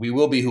 We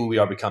will be who we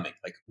are becoming.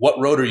 Like, what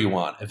road are you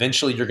on?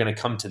 Eventually, you're going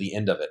to come to the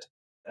end of it.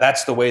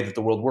 That's the way that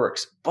the world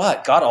works.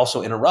 But God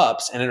also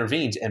interrupts and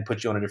intervenes and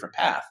puts you on a different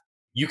path.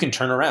 You can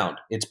turn around.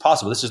 It's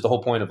possible. This is the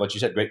whole point of what you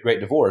said.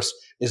 Great Divorce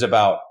is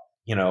about,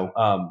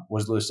 what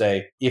does Lewis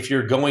say? If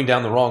you're going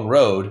down the wrong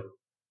road,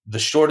 the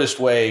shortest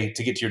way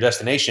to get to your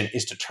destination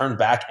is to turn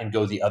back and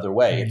go the other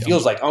way. It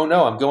feels like, oh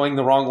no, I'm going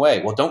the wrong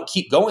way. Well, don't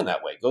keep going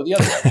that way. Go the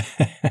other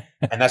way.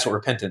 And that's what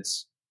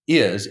repentance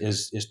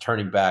is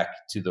turning back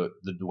to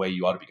the way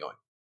you ought to be going.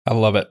 I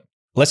love it.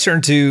 Let's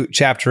turn to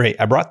chapter 8.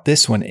 I brought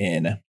this one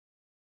in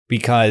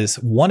because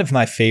one of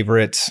my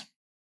favorites,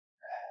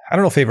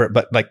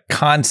 but like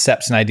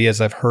concepts and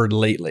ideas I've heard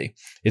lately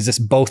is this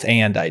both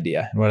and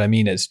idea. And what I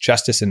mean is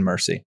justice and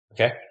mercy.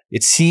 Okay.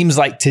 It seems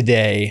like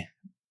today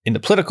in the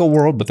political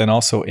world, but then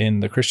also in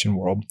the Christian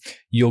world,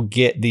 you'll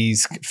get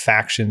these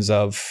factions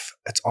of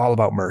it's all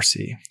about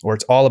mercy or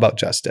it's all about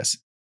justice.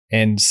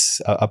 And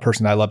a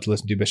person I love to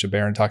listen to, Bishop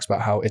Barron, talks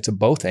about how it's a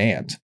both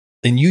and.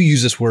 And you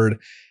use this word,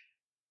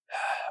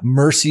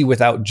 mercy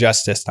without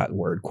justice, that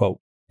word, quote,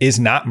 is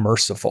not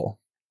merciful.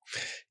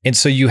 And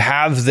so you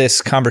have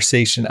this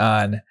conversation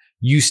on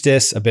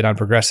Eustace, a bit on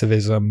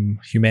progressivism,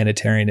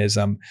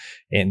 humanitarianism,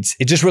 and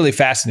it just really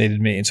fascinated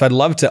me. And so I'd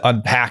love to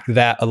unpack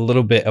that a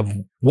little bit of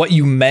what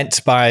you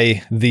meant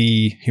by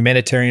the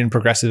humanitarian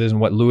progressivism,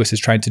 what Lewis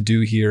is trying to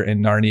do here in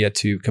Narnia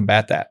to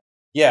combat that.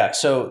 Yeah,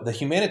 so the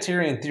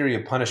humanitarian theory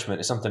of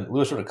punishment is something,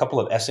 Lewis wrote a couple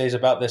of essays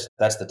about this.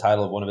 That's the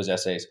title of one of his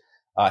essays.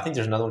 I think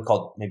there's another one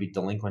called maybe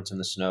Delinquents in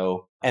the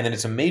Snow. And then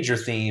it's a major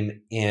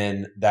theme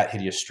in That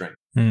Hideous String.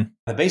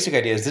 The basic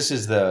idea is this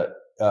is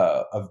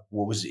of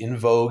what was in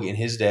vogue in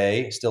his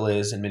day, still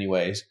is in many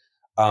ways,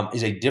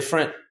 is a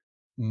different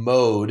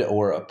mode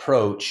or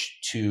approach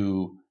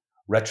to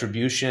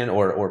retribution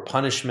or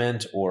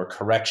punishment or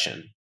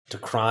correction to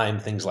crime,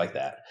 things like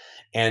that.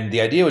 And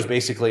the idea was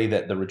basically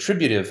that the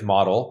retributive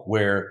model,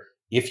 where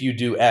if you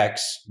do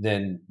X,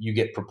 then you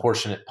get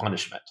proportionate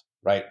punishment,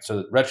 right?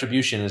 So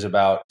retribution is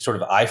about sort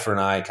of eye for an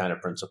eye kind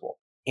of principle.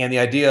 And the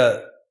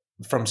idea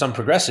from some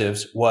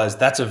progressives was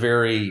that's a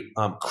very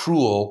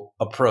cruel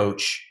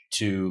approach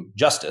to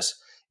justice,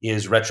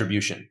 is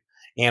retribution.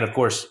 And of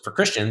course, for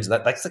Christians,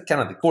 that's kind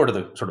of the core to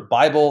the sort of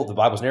Bible. The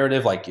Bible's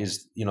narrative, like,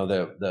 is,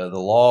 the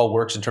law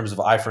works in terms of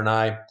eye for an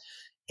eye.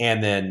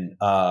 And then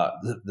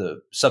the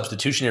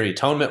substitutionary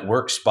atonement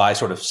works by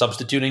sort of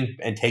substituting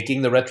and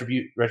taking the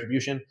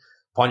retribution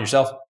upon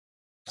yourself.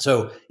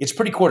 So it's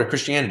pretty core to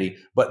Christianity.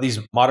 But these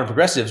modern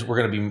progressives were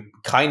going to be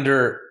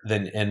kinder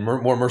and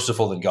more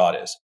merciful than God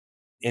is.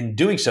 In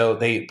doing so,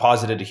 they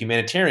posited a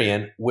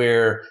humanitarian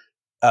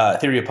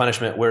theory of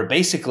punishment, where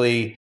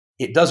basically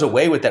it does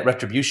away with that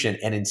retribution,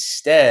 and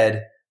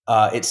instead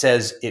it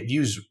says it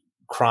views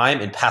crime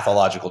in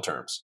pathological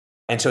terms.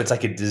 And so it's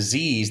like a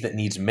disease that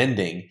needs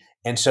mending.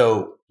 And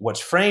so what's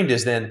framed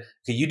is then,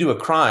 okay, you do a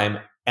crime,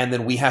 and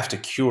then we have to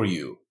cure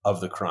you of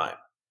the crime.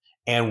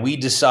 And we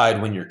decide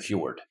when you're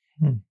cured.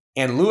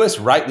 And Lewis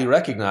rightly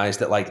recognized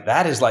that, like,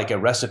 that is like a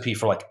recipe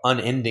for like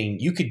unending.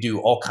 You could do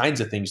all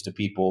kinds of things to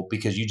people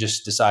because you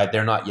just decide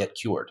they're not yet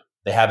cured.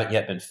 They haven't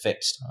yet been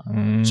fixed.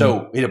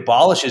 So it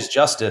abolishes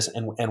justice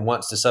and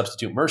wants to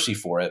substitute mercy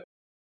for it.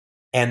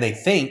 And they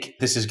think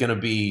this is going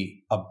to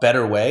be a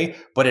better way,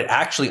 but it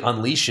actually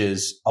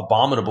unleashes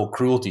abominable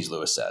cruelties,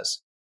 Lewis says.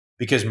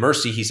 Because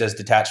mercy, he says,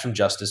 detached from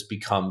justice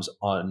becomes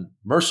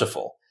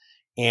unmerciful.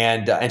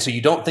 And so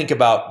you don't think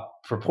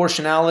about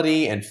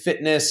proportionality and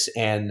fitness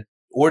and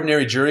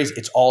ordinary juries.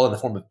 It's all in the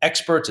form of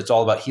experts. It's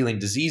all about healing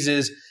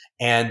diseases.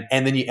 And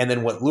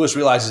then what Lewis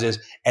realizes is,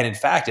 and in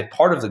fact, if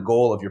part of the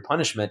goal of your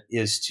punishment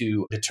is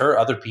to deter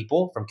other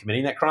people from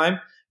committing that crime,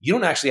 you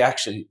don't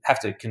actually have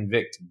to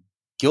convict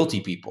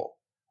guilty people,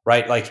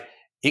 right? Like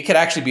it could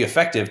actually be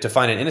effective to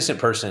find an innocent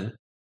person,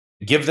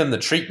 give them the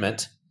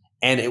treatment,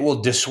 and it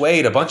will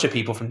dissuade a bunch of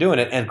people from doing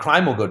it, and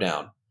crime will go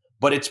down.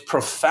 But it's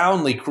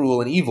profoundly cruel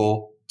and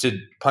evil to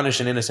punish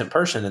an innocent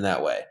person in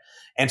that way.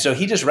 And so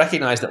he just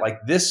recognized that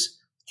like this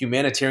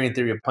humanitarian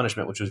theory of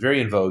punishment, which was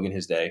very in vogue in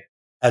his day,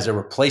 as a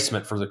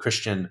replacement for the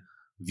Christian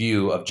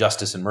view of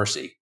justice and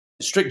mercy.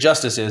 Strict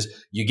justice is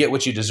you get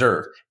what you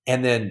deserve.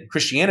 And then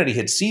Christianity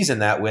had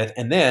seasoned that with,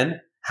 and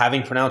then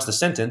having pronounced the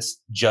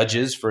sentence,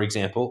 judges, for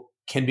example,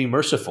 can be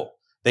merciful.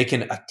 They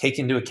can take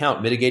into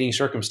account mitigating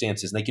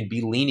circumstances, and they can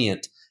be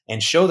lenient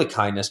and show the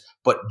kindness,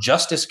 but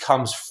justice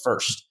comes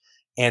first.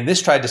 And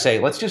this tried to say,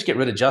 let's just get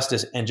rid of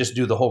justice and just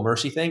do the whole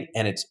mercy thing.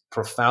 And it's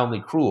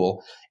profoundly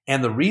cruel.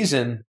 And the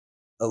reason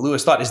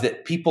Lewis thought is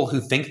that people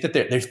who think that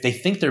they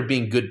think they're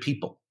being good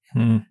people.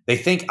 They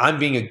think I'm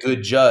being a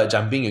good judge,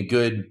 I'm being a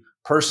good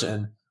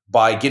person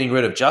by getting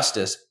rid of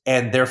justice,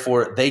 and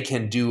therefore they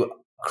can do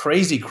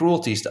crazy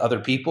cruelties to other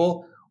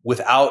people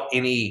without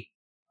any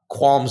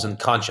qualms and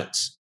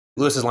conscience.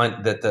 Lewis's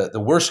line that the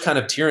worst kind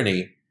of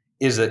tyranny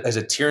is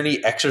a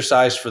tyranny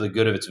exercised for the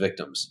good of its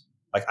victims.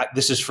 Like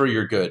this is for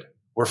your good.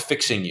 We're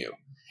fixing you,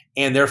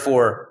 and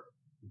therefore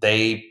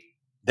they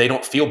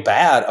don't feel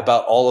bad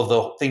about all of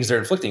the things they're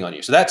inflicting on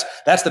you. So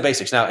that's the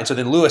basics now. And so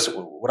then Lewis,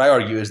 what I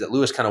argue is that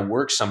Lewis kind of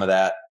works some of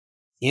that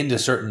into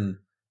certain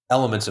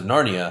elements of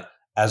Narnia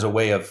as a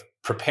way of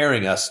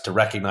preparing us to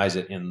recognize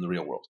it in the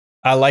real world.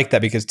 I like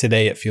that because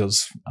today it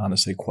feels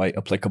honestly quite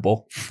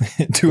applicable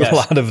to a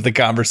lot of the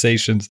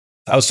conversations.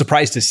 I was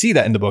surprised to see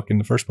that in the book in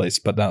the first place,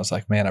 but now it's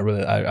like, man,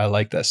 I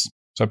like this.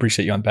 So I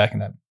appreciate you unpacking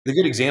that. The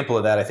good example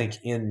of that, I think,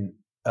 in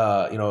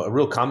a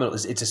real comment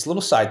is it's this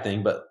little side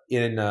thing, but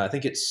in I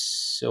think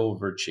it's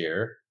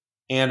Silverchair,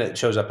 and it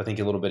shows up I think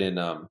a little bit in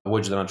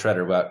Woods on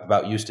Treader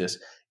about Eustace.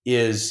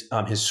 Is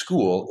his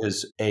school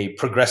is a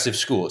progressive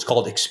school. It's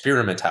called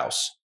Experiment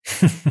House.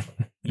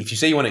 If you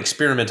say you want to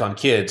experiment on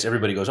kids,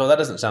 everybody goes, "Oh, that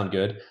doesn't sound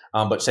good."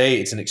 But say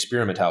it's an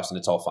experiment house and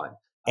it's all fine.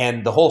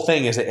 And the whole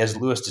thing is that, as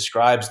Lewis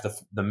describes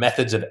the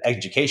methods of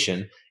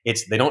education,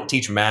 they don't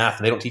teach math,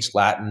 they don't teach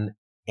Latin,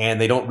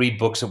 and they don't read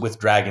books with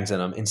dragons in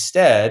them.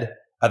 Instead,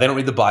 they don't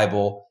read the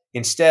Bible.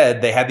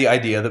 Instead, they had the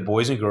idea that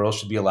boys and girls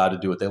should be allowed to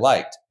do what they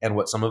liked. And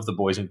what some of the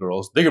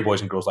bigger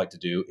boys and girls like to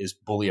do is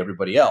bully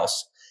everybody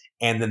else.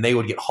 And then they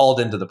would get hauled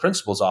into the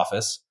principal's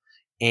office,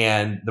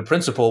 and the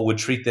principal would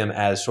treat them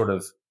as sort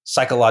of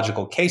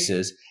psychological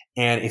cases.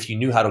 And if you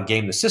knew how to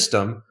game the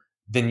system,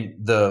 then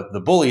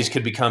the bullies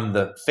could become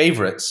the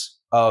favorites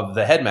of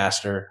the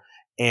headmaster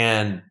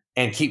and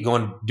keep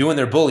going, doing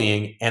their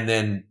bullying, and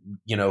then,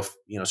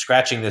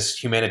 scratching this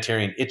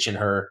humanitarian itch in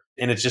her.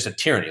 And it's just a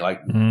tyranny.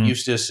 Like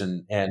Eustace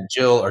and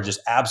Jill are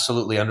just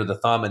absolutely under the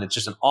thumb. And it's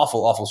just an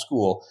awful, awful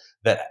school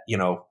that,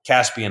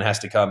 Caspian has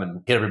to come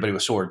and hit everybody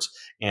with swords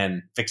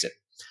and fix it.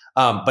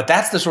 But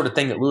that's the sort of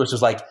thing that Lewis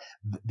was like,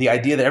 the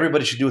idea that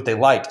everybody should do what they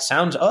like that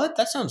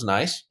sounds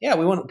nice. Yeah,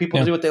 we want people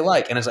to do what they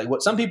like. And it's like,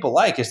 what some people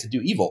like is to do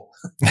evil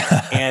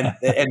and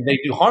they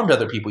do harm to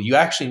other people. You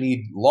actually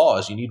need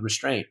laws, you need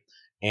restraint.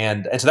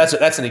 And so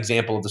that's an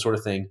example of the sort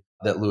of thing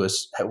that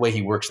Lewis, way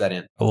he works that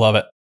in. I love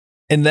it.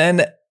 And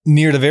then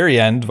near the very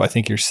end, I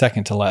think your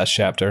second to last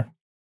chapter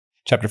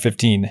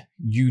 15,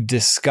 you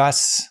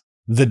discuss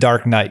the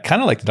Dark Knight,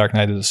 kind of like the Dark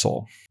Knight of the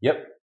Soul.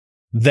 Yep.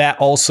 That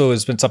also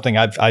has been something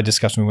I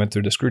discussed when we went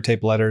through the Screw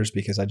Tape letters,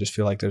 because I just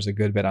feel like there's a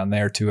good bit on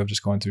there too of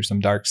just going through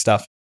some dark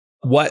stuff.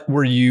 What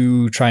were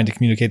you trying to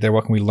communicate there?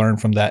 What can we learn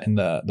from that in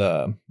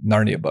the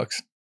Narnia books?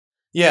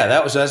 Yeah,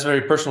 that's a very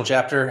personal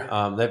chapter.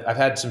 I've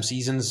had some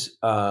seasons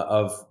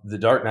of the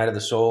Dark Night of the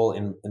Soul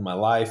in my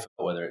life,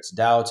 whether it's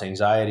doubts,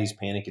 anxieties,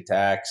 panic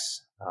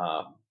attacks,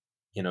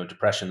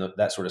 depression,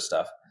 that sort of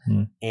stuff.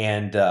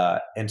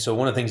 And so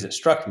one of the things that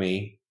struck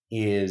me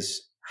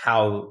is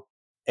how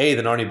the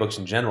Narnia books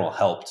in general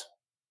helped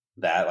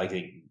that, like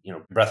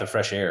breath of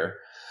fresh air.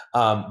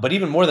 But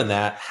even more than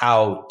that,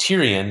 how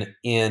Tyrion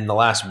in the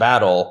last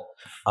battle,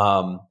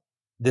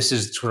 this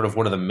is sort of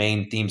one of the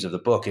main themes of the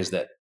book, is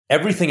that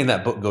everything in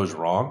that book goes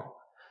wrong.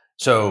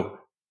 So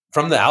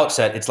from the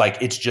outset, it's like,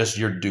 it's just,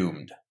 you're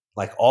doomed.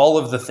 Like all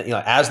of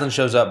the Aslan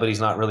shows up, but he's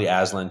not really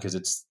Aslan because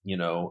it's,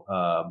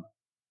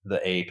 the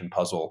ape and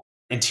puzzle.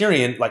 And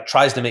Tyrion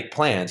tries to make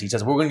plans. He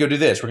says, we're going to go do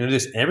this. We're going to do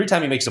this. And every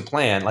time he makes a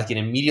plan, it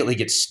immediately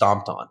gets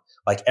stomped on.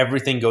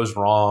 Everything goes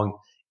wrong.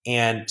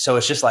 And so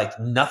it's just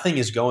nothing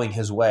is going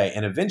his way.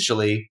 And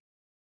eventually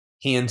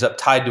he ends up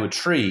tied to a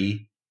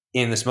tree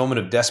in this moment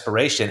of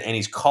desperation, and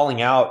he's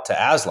calling out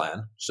to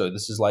Aslan. So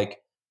this is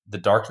the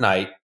Dark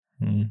Knight.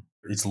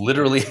 It's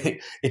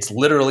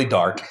literally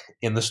dark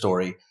in the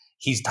story.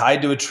 He's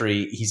tied to a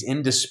tree. He's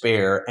in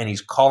despair, and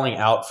he's calling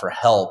out for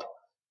help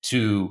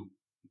to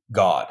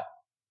God.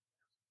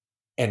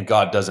 And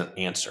God doesn't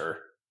answer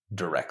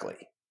directly,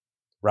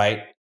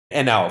 right?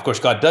 And now, of course,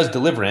 God does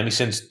deliver him. He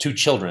sends 2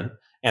 children,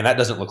 and that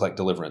doesn't look like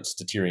deliverance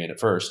to Tyrion at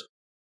first.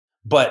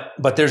 But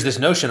there's this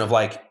notion of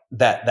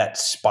that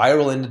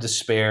spiral into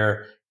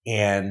despair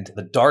and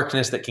the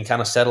darkness that can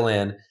kind of settle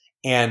in.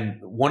 And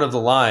one of the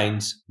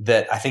lines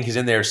that I think is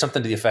in there is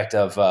something to the effect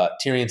of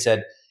Tyrion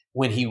said,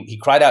 when he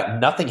cried out,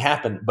 nothing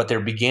happened, but there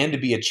began to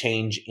be a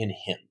change in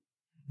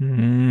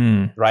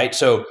him. Right.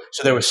 So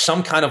there was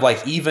some kind of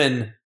like,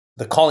 even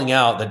the calling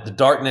out, that the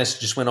darkness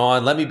just went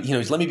on. Let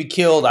me be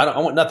killed. I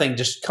want nothing.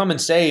 Just come and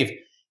save.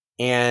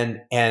 And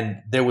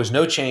there was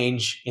no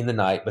change in the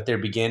night, but there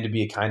began to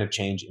be a kind of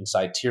change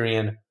inside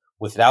Tyrion.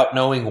 Without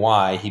knowing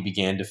why, he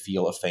began to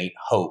feel a faint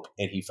hope,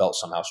 and he felt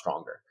somehow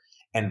stronger.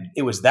 And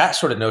it was that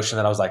sort of notion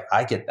that I was like,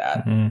 I get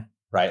that,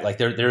 right? Like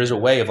there is a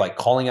way of like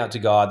calling out to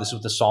God. This is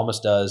what the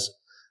psalmist does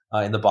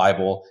in the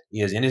Bible.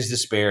 He is in his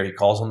despair, he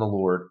calls on the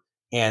Lord,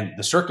 and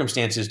the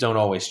circumstances don't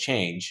always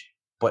change,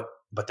 but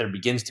there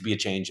begins to be a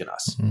change in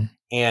us.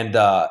 And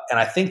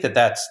I think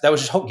that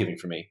was just hope giving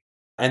for me.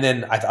 And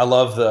then I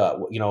love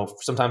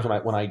sometimes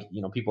when I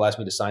people ask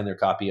me to sign their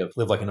copy of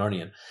Live Like a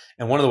Narnian,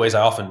 and one of the ways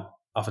I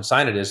often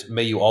sign it is,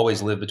 may you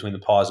always live between the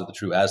paws of the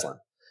true Aslan,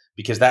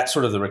 because that's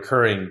sort of the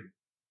recurring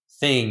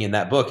thing in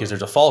that book is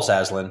there's a false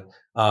Aslan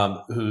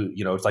who,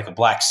 it's like a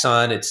black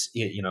sun. It's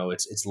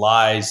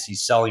lies.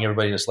 He's selling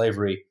everybody into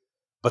slavery,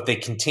 but they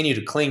continue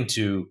to cling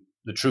to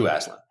the true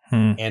Aslan.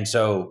 And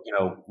so,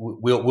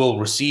 we'll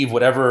receive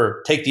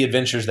take the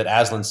adventures that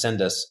Aslan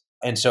send us.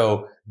 And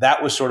so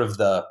that was sort of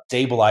the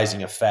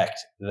stabilizing effect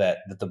that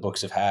the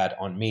books have had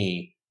on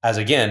me. As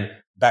again,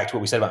 back to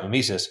what we said about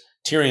Mimesis,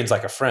 Tyrion's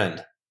like a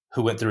friend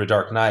who went through a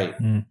dark night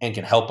and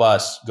can help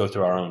us go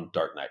through our own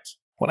dark nights.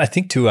 What I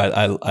think too,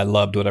 I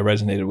loved, what I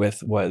resonated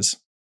with was,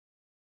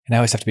 and I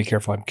always have to be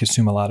careful, I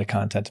consume a lot of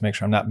content to make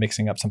sure I'm not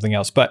mixing up something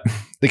else, but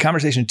the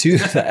conversation too,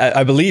 that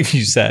I believe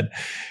you said,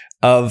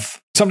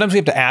 of sometimes we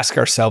have to ask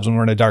ourselves when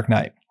we're in a dark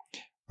night,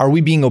 are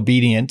we being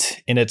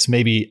obedient and it's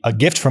maybe a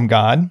gift from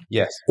God?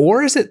 Yes.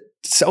 Or is it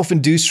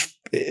self-induced?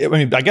 I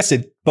mean, I guess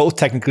it both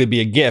technically be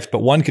a gift,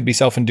 but one could be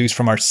self-induced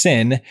from our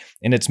sin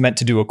and it's meant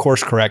to do a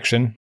course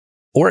correction.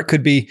 Or it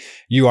could be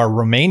you are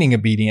remaining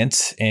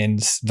obedient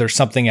and there's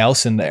something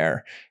else in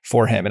there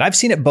for him. And I've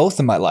seen it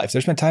both in my life.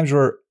 There's been times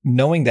where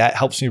knowing that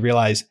helps me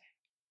realize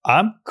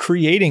I'm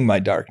creating my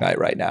dark night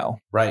right now.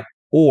 Right.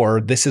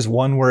 Or this is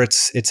one where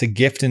it's a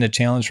gift and a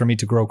challenge for me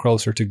to grow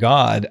closer to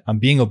God. I'm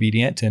being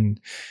obedient. And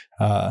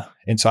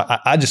so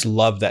I just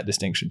love that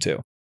distinction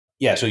too.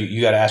 Yeah. So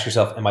you got to ask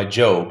yourself, am I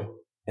Job?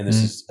 And this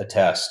is a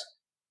test.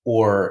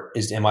 Or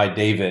am I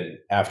David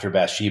after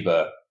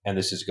Bathsheba? And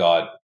this is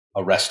God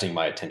arresting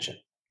my attention.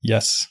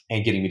 Yes.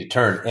 And getting me to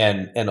turn.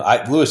 And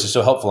Lewis is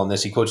so helpful on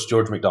this. He quotes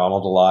George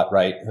MacDonald a lot,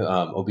 right?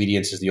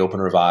 Obedience is the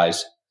opener of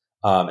eyes.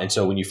 And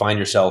so when you find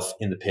yourself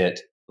in the pit,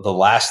 the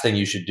last thing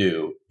you should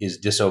do is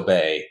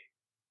disobey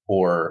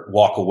or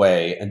walk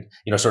away and,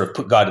 sort of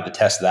put God to the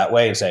test that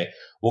way and say,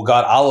 well,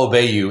 God, I'll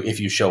obey you if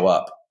you show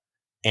up.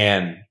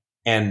 And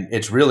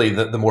it's really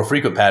the more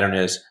frequent pattern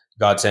is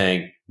God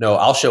saying, no,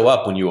 I'll show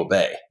up when you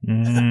obey.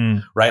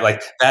 Right?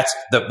 Like that's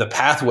the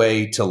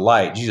pathway to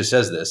light. Jesus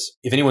says this,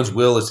 if anyone's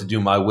will is to do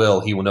my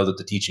will, he will know that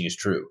the teaching is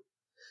true.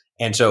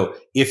 And so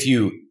if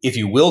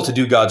you will to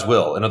do God's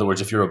will, in other words,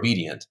 if you're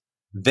obedient,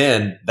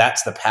 then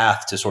that's the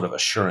path to sort of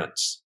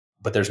assurance.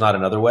 But there's not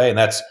another way. And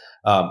that's,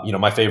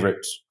 my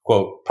favorite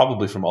quote,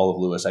 probably from all of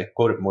Lewis. I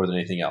quote it more than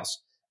anything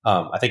else.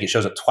 I think it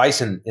shows up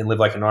twice in Live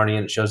Like a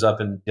Narnian. It shows up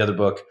in the other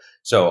book.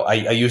 So I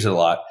use it a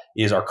lot.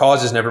 Is our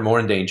cause is never more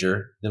in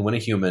danger than when a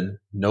human,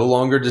 no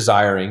longer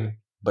desiring,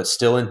 but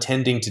still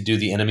intending to do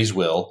the enemy's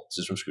will, this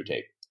is from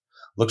Screwtape,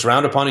 looks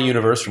round upon a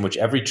universe from which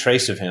every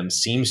trace of him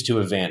seems to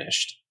have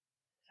vanished,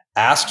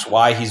 asks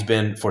why he's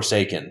been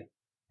forsaken,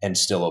 and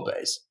still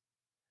obeys.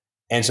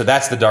 And so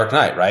that's the dark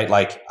night, right?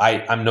 Like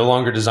I'm no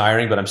longer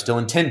desiring, but I'm still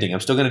intending. I'm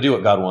still going to do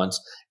what God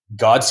wants.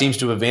 God seems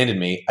to have abandoned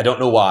me. I don't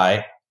know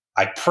why.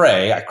 I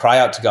pray, I cry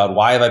out to God,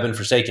 why have I been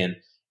forsaken?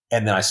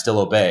 And then I still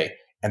obey.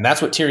 And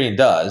that's what Tyrion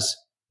does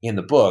in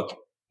the book.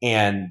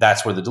 And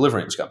that's where the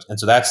deliverance comes. And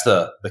so that's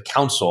the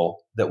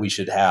counsel that we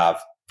should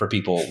have for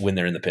people when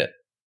they're in the pit.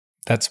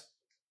 That's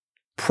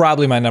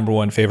probably my number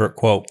one favorite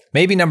quote.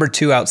 Maybe number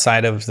two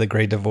outside of the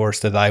great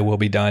divorce, that I will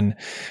be done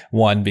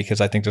one, because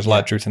I think there's a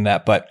lot of truth in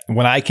that. But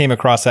when I came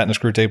across that in the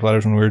Screwtape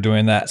Letters, when we were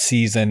doing that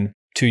season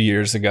 2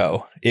 years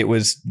ago, it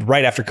was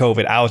right after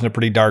COVID. I was in a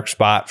pretty dark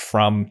spot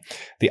from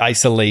the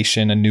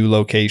isolation, a new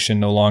location,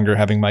 no longer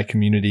having my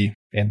community.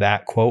 And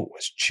that quote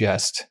was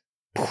just,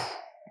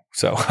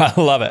 so I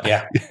love it.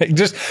 Yeah. It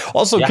just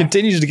also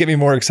continues to get me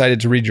more excited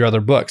to read your other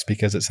books,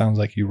 because it sounds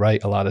like you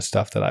write a lot of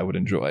stuff that I would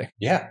enjoy.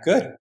 Yeah,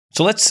 good.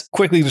 So let's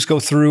quickly just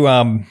go through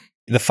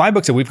the 5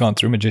 books that we've gone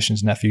through: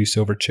 Magician's Nephew,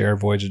 Silver Chair,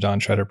 Voyage of Dawn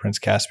Treader, Prince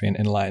Caspian,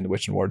 and Lion, the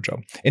Witch, and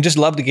Wardrobe. And just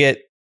love to get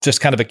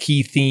just kind of a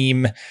key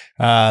theme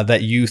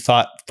that you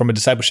thought from a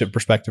discipleship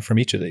perspective from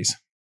each of these.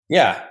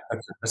 Yeah,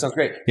 that sounds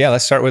great. Yeah,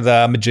 let's start with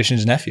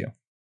Magician's Nephew.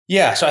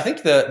 Yeah, so I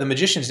think the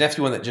Magician's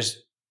Nephew one that just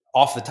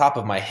off the top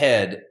of my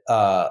head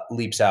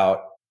leaps out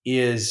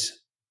is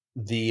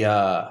the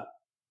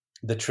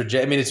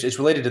trajectory. I mean, it's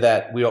related to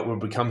that. We will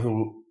become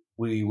who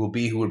we will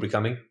be, who we're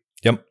becoming.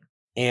 Yep.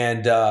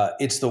 And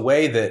it's the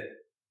way that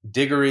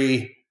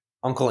Diggory,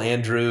 Uncle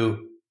Andrew,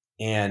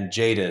 and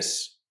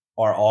Jadis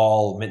are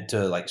all meant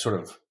to like sort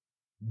of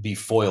be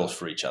foils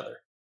for each other.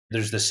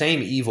 There's the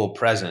same evil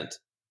present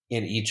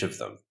in each of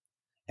them.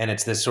 And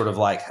it's this sort of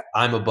like,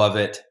 I'm above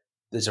it.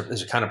 There's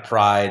a kind of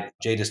pride.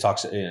 Jadis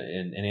talks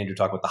and Andrew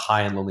talk about the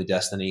high and lonely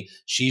destiny.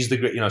 She's the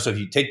great, so if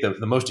you take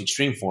the most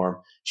extreme form,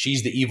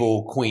 she's the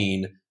evil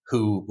queen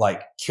who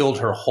like killed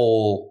her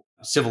whole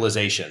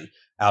civilization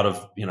out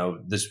of,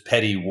 this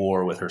petty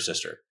war with her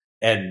sister.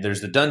 And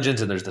there's the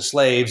dungeons and there's the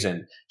slaves,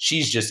 and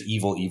she's just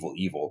evil, evil,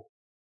 evil.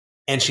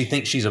 And she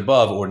thinks she's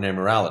above ordinary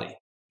morality.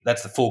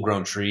 That's the full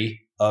grown tree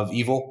of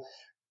evil.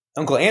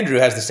 Uncle Andrew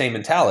has the same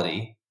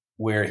mentality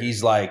where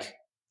he's like,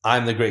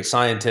 I'm the great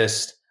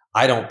scientist.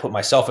 I don't put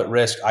myself at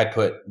risk. I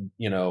put,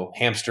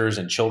 hamsters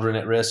and children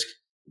at risk.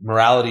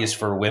 Morality is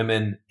for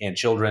women and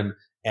children,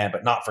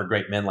 but not for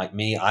great men like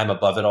me. I'm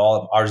above it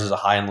all. Ours is a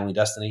high and lonely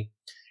destiny.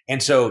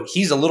 And so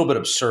he's a little bit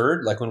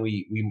absurd, like when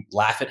we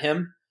laugh at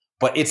him,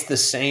 but it's the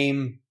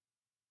same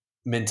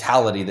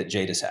mentality that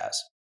Jadis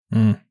has.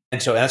 And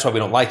that's why we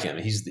don't like him.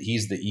 He's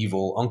the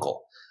evil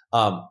uncle.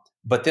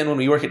 But then when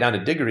we work it down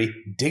to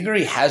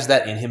Diggory has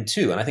that in him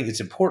too. And I think it's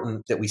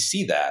important that we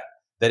see that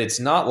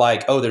it's not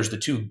like, oh, there's the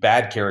two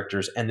bad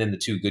characters and then the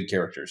two good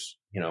characters,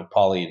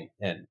 Polly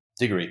and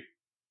Diggory.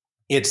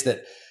 It's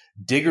that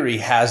Diggory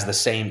has the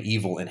same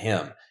evil in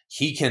him.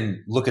 He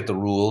can look at the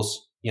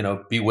rules,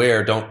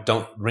 beware,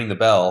 don't ring the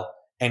bell,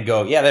 and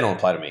go, yeah, they don't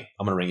apply to me.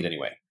 I'm going to ring it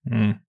anyway.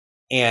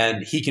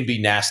 And he can be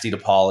nasty to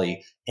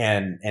Polly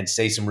and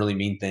say some really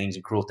mean things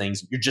and cruel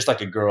things. You're just like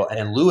a girl.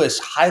 And Lewis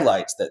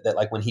highlights that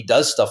like when he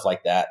does stuff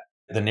like that,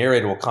 the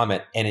narrator will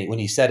comment, and when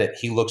he said it,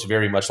 he looks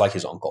very much like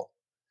his uncle.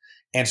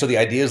 And so the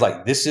idea is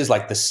like, this is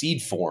like the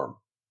seed form.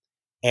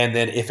 And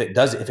then if it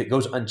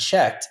goes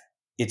unchecked,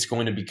 it's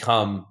going to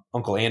become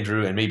Uncle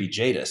Andrew and maybe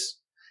Jadis.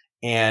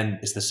 And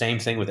it's the same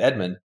thing with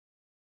Edmund.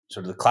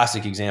 Sort of the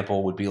classic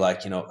example would be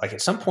like, like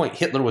at some point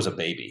Hitler was a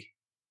baby,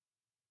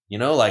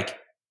 like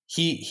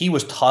he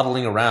was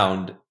toddling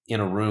around in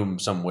a room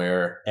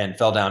somewhere and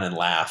fell down and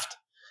laughed,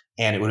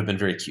 and it would have been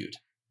very cute.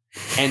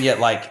 And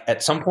yet like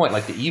at some point,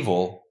 like the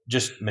evil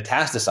just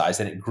metastasized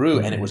and it grew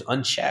and it was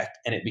unchecked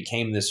and it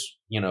became this,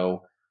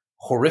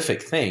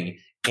 horrific thing.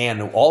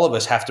 And all of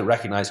us have to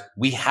recognize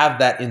we have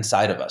that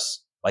inside of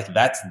us. Like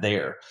that's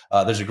there.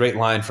 There's a great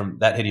line from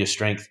That Hideous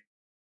Strength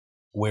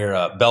where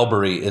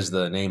Bellbury is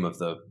the name of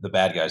the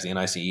bad guys, the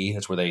NICE.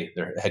 That's where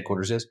their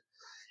headquarters is.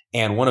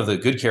 And one of the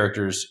good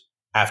characters,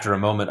 after a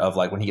moment of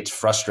like when he gets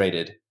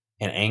frustrated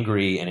and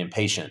angry and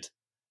impatient,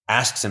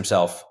 asks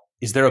himself,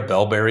 is there a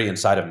Bellbury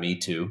inside of me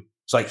too?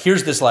 So like,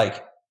 here's this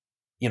like,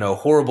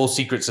 horrible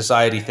secret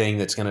society thing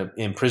that's going to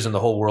imprison the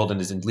whole world and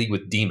is in league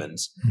with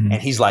demons.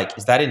 And he's like,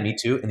 is that in me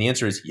too? And the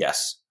answer is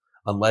yes.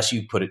 Unless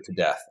you put it to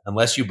death,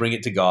 unless you bring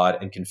it to God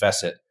and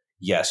confess it.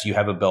 Yes, you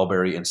have a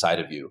Bellbury inside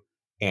of you,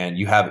 and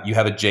you have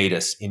a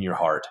Jadis in your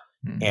heart,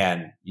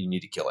 and you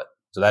need to kill it.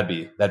 So that'd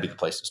be the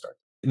place to start.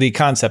 The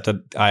concept that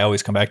I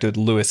always come back to with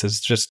Lewis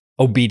is just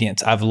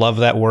obedience. I've loved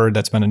that word.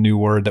 That's been a new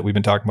word that we've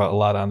been talking about a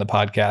lot on the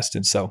podcast.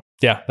 And so,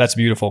 yeah, that's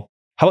beautiful.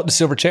 How about The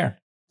Silver Chair?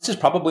 This is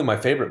probably my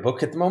favorite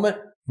book at the moment.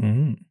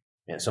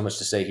 And so much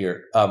to say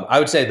here. I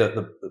would say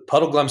the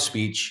Puddleglum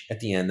speech at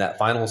the end, that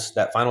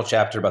final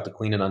chapter about the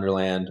Queen in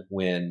Underland,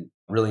 when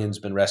Rillian's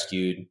been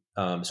rescued,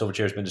 Silver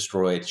Chair's been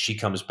destroyed, she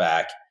comes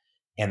back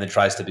and then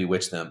tries to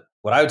bewitch them.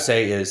 What I would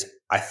say is,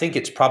 I think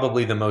it's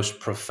probably the most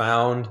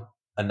profound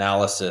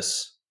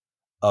analysis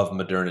of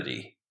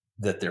modernity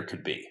that there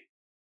could be.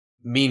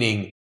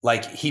 Meaning,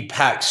 like, he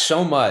packs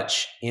so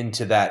much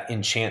into that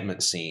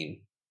enchantment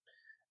scene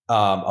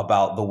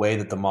about the way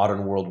that the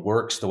modern world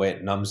works, the way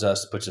it numbs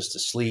us, puts us to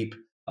sleep,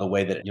 the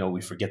way that,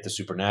 we forget the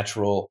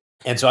supernatural.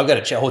 And so I've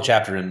got a whole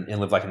chapter in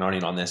Live Like a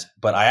Narnian on this,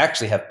 but I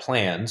actually have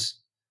plans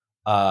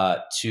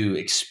to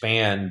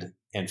expand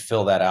and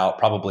fill that out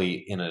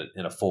probably in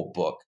a full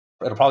book.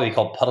 It'll probably be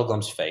called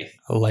Puddleglum's Faith.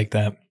 I like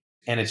that.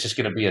 And it's just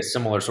going to be a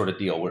similar sort of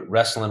deal. We're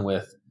wrestling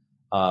with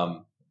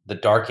the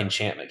dark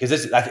enchantment.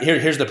 Because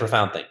here's the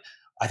profound thing.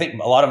 I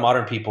think a lot of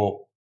modern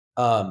people,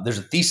 there's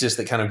a thesis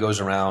that kind of goes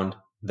around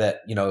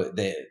that,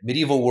 the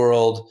medieval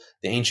world,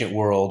 the ancient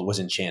world was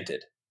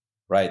enchanted,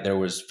 right? There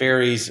was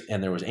fairies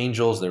and there was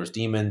angels, there was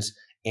demons,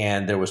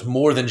 and there was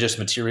more than just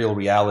material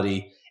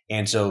reality.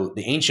 And so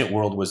the ancient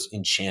world was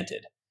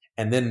enchanted.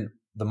 And then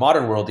the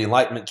modern world, the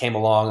Enlightenment came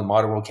along, the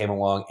modern world came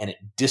along, and it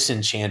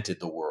disenchanted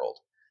the world.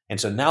 And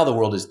so now the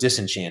world is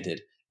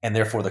disenchanted, and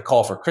therefore the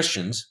call for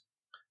Christians,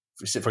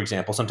 for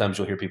example, sometimes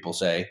you'll hear people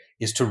say,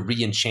 is to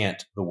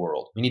re-enchant the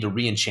world. We need to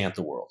re-enchant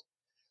the world.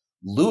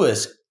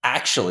 Lewis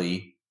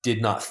actually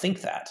did not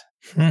think that.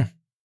 And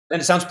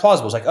it sounds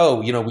plausible. It's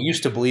like, we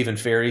used to believe in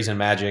fairies and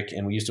magic,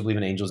 and we used to believe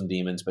in angels and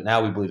demons, but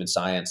now we believe in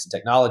science and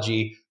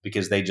technology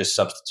because they just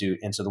substitute.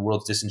 And so the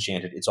world's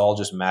disenchanted. It's all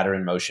just matter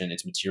in motion.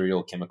 It's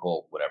material,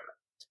 chemical, whatever.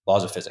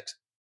 Laws of physics.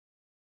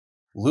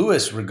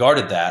 Lewis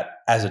regarded that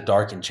as a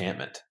dark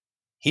enchantment.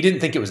 He didn't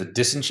think it was a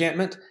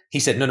disenchantment. He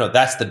said, no,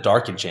 that's the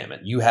dark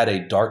enchantment. You had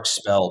a dark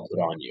spell put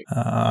on you.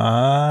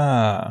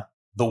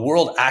 The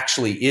world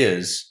actually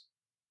is,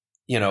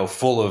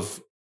 full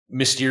of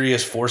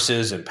mysterious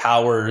forces and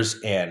powers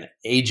and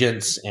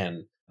agents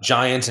and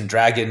giants and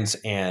dragons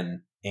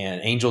and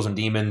angels and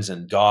demons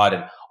and God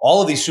and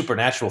all of these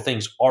supernatural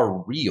things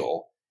are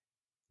real.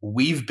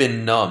 We've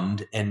been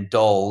numbed and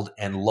dulled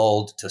and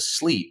lulled to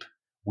sleep.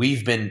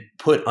 We've been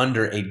put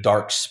under a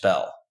dark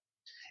spell.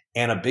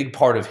 And a big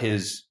part of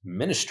his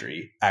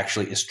ministry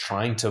actually is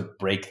trying to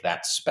break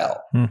that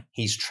spell.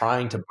 He's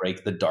trying to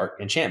break the dark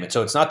enchantment.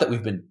 So it's not that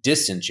we've been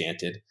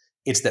disenchanted.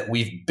 It's that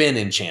we've been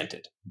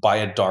enchanted by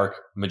a dark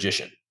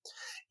magician.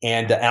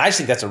 And I just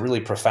think that's a really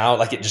profound,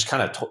 like it just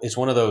kind of, it's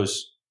one of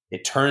those,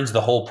 it turns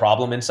the whole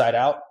problem inside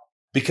out,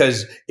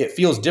 because it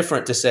feels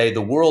different to say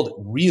the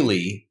world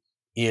really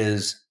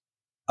is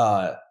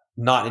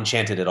not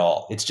enchanted at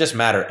all. It's just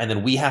matter. And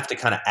then we have to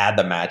kind of add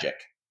the magic.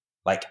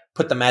 Like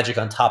put the magic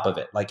on top of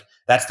it. Like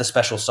that's the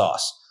special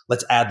sauce.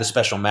 Let's add the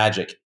special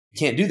magic. You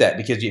can't do that,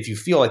 because if you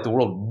feel like the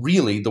world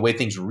really, the way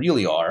things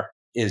really are,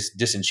 is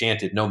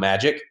disenchanted, no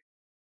magic,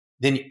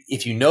 then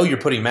if you know you're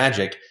putting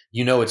magic,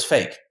 you know it's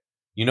fake.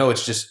 You know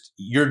it's just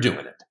you're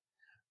doing it.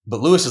 But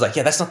Lewis is like,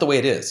 yeah, that's not the way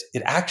it is.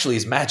 It actually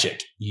is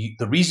magic.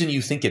 The reason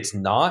you think it's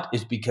not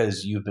is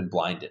because you've been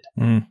blinded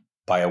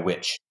by a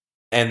witch.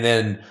 And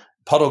then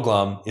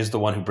Puddleglum is the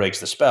one who breaks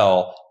the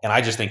spell. And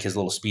I just think his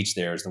little speech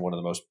there is one of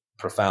the most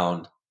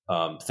profound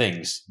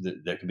things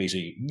that could be. So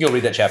you can go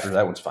read that chapter.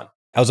 That one's fun.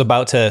 I was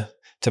about to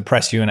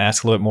press you and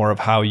ask a little bit more of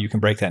how you can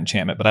break that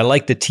enchantment, but I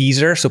like the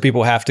teaser, so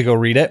people have to go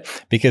read it,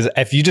 because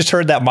if you just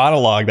heard that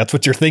monologue, that's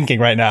what you're thinking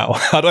right now.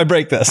 How do I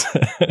break this?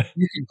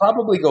 You can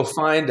probably go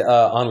find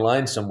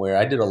online somewhere.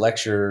 I did a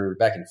lecture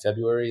back in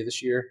February of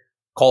this year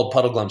called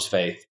Puddleglum's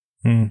Faith.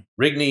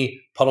 Rigney,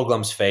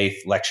 Puddleglum's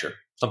Faith lecture,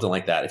 something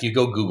like that. If you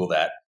go Google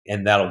that,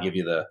 and that'll give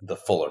you the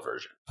fuller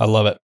version. I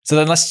love it. So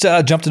then let's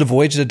jump to the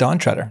Voyage of the Dawn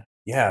Treader.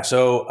 Yeah.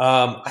 So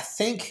I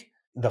think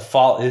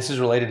this is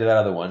related to that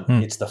other one.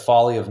 It's the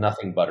folly of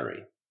nothing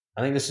buttery.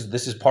 I think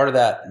this is part of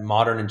that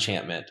modern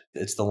enchantment.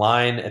 It's the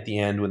line at the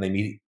end when they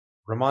meet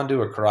Ramondu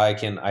or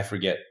Karayakin. I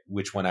forget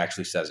which one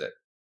actually says it.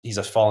 He's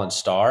a fallen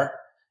star.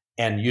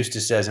 And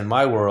Eustace says, in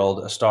my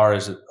world, a star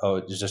is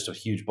just a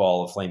huge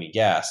ball of flaming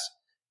gas.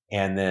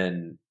 And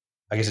then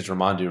I guess it's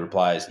Ramondu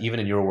replies, even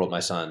in your world,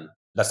 my son,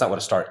 that's not what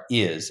a star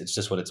is. It's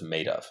just what it's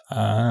made of.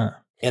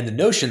 And the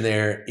notion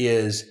there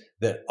is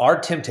that our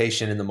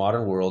temptation in the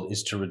modern world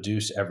is to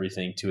reduce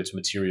everything to its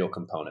material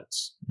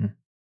components.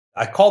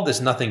 I called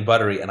this nothing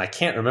buttery, and I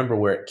can't remember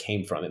where it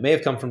came from. It may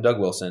have come from Doug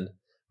Wilson,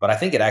 but I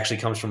think it actually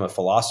comes from a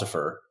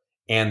philosopher.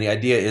 And the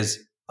idea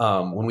is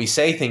when we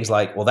say things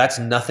like, well, that's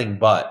nothing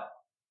but,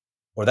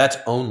 or that's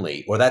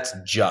only, or that's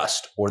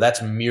just, or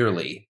that's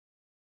merely,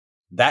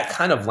 that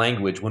kind of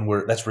language,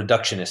 that's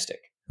reductionistic.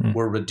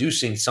 We're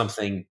reducing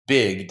something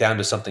big down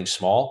to something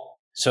small.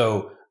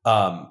 So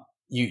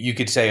you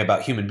could say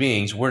about human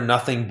beings, we're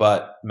nothing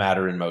but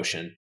matter in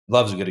motion.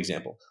 Love's a good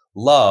example.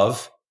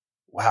 Love,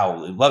 wow,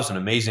 love's an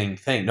amazing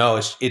thing. No,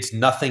 it's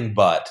nothing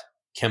but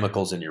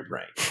chemicals in your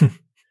brain.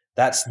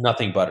 That's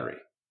nothing buttery.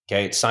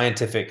 Okay, it's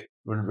scientific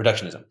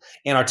reductionism.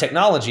 And our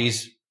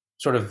technologies,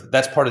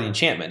 that's part of the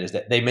enchantment, is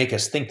that they make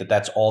us think that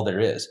that's all there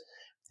is.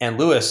 And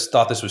Lewis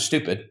thought this was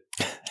stupid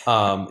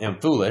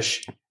and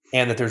foolish,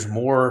 and that there's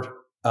more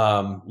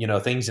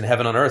things in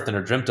heaven on earth than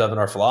are dreamt of in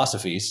our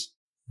philosophies.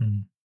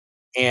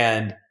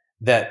 And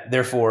that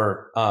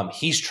therefore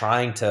he's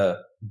trying to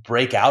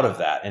break out of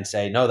that and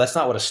say, no, that's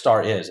not what a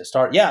star is. A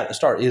star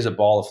is a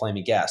ball of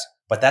flaming gas,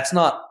 but that's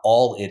not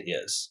all it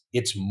is.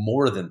 It's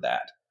more than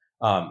that.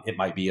 It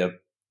might be a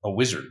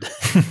wizard.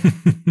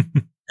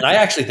 And I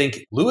actually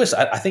think Lewis,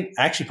 I think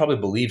actually probably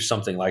believes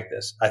something like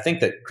this. I think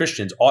that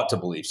Christians ought to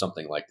believe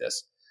something like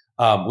this,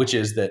 which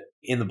is that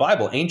in the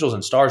Bible, angels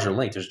and stars are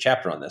linked. There's a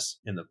chapter on this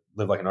in the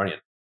Live Like a Narnian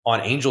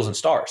on angels and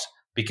stars,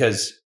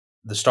 because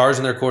the stars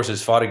in their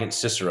courses fought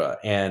against Sisera,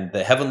 and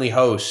the heavenly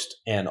host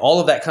and all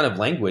of that kind of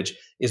language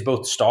is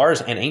both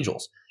stars and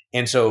angels.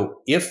 And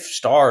so if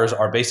stars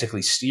are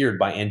basically steered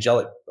by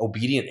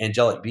obedient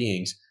angelic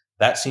beings,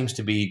 that seems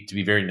to be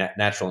very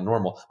natural and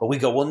normal. But we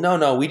go, well,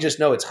 no, we just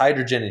know it's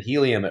hydrogen and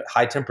helium at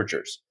high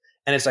temperatures.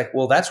 And it's like,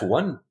 well, that's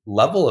one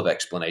level of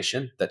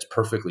explanation that's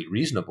perfectly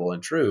reasonable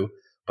and true,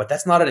 but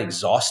that's not an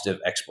exhaustive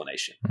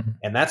explanation.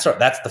 And that's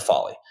the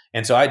folly.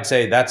 And so I'd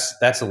say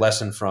that's a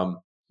lesson from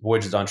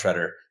Voyage of the Dawn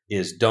Treader,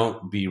 is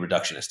don't be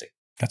reductionistic.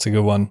 That's a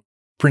good one.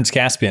 Prince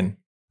Caspian.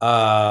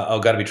 Got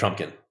to be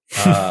Trumpkin.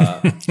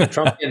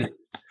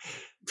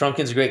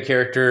 Trumpkin's a great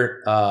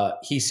character.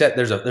 He said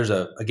there's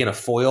a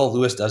foil.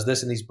 Lewis does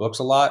this in these books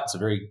a lot. It's a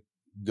very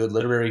good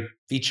literary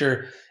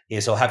feature.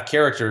 Is he'll have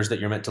characters that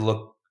you're meant to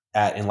look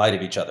at in light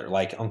of each other,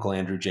 like Uncle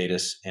Andrew,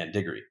 Jadis, and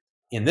Diggory.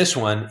 In this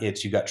one,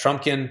 you've got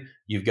Trumpkin,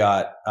 you've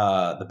got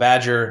the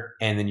Badger,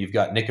 and then you've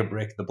got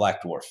Nickabrick, the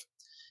Black Dwarf.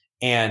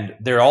 And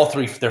they're all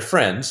three, they're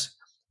friends,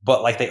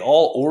 but like they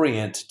all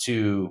orient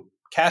to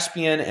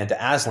Caspian and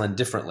to Aslan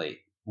differently,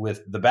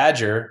 with the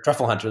Badger,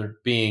 Truffle Hunter,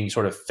 being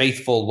sort of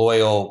faithful,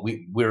 loyal.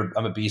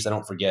 I'm a beast, I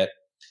don't forget.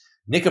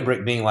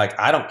 Nickabrick being like,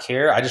 I don't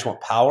care, I just want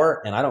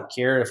power, and I don't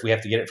care if we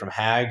have to get it from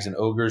hags and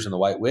ogres and the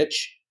White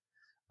Witch.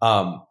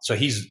 So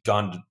he's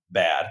gone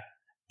bad.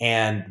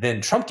 And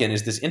then Trumpkin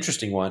is this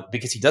interesting one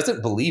because he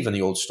doesn't believe in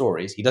the old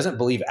stories. He doesn't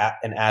believe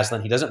in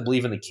Aslan. He doesn't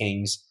believe in the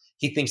kings.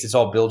 He thinks it's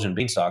all bilge and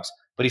beanstalks,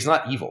 but he's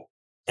not evil.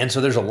 And so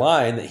there's a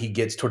line that he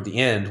gets toward the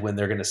end when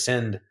they're going to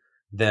send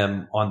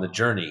them on the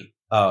journey.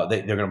 They're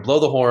going to blow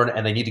the horn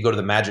and they need to go to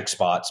the magic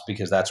spots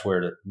because that's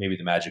where maybe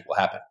the magic will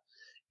happen.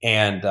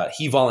 And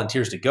he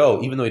volunteers to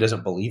go, even though he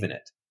doesn't believe in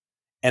it.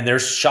 And they're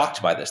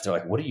shocked by this. They're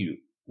like, you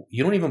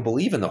don't even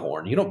believe in the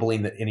horn. You don't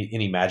believe that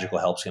any magical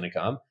help's going to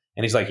come.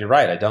 And he's like, you're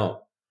right, I don't.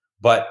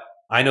 But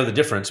I know the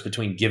difference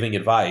between giving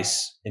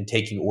advice and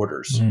taking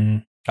orders.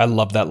 I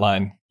love that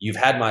line. You've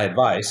had my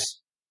advice.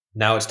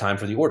 Now it's time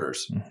for the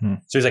orders. So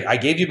he's like, I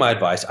gave you my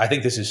advice. I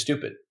think this is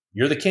stupid.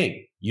 You're the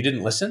king. You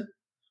didn't listen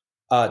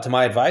to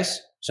my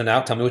advice. So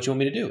now tell me what you want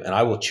me to do. And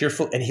I will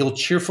he'll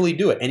cheerfully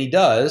do it. And he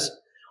does.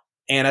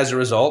 And as a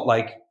result,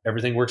 like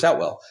everything works out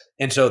well.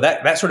 And so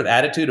that sort of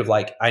attitude of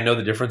like, I know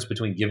the difference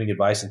between giving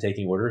advice and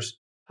taking orders.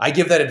 I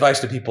give that advice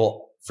to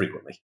people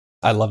frequently.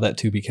 I love that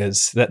too,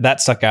 because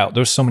that stuck out.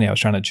 There's so many I was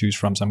trying to choose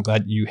from. So I'm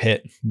glad you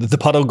hit the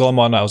Puddle Glum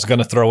one. I was going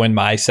to throw in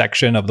my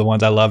section of the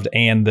ones I loved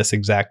and this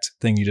exact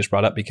thing you just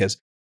brought up, because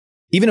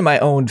even in my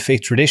own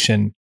faith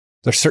tradition,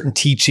 there's certain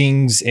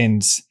teachings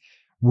and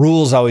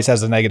rules always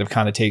has a negative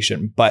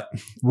connotation, but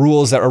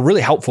rules that are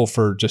really helpful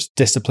for just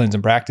disciplines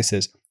and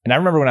practices. And I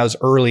remember when I was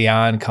early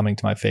on coming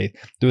to my faith,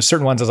 there were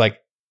certain ones I was like,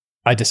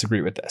 I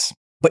disagree with this.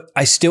 But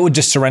I still would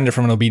just surrender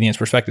from an obedience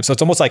perspective. So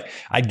it's almost like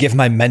I'd give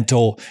my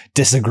mental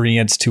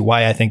disagreements to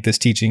why I think this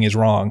teaching is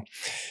wrong.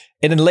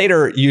 And then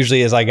later,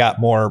 usually as I got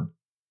more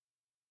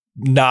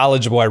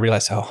knowledgeable, I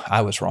realized, oh,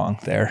 I was wrong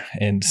there.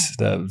 And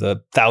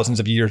the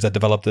thousands of years that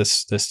developed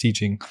this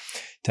teaching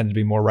tended to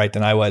be more right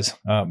than I was.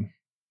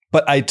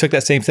 But I took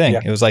that same thing.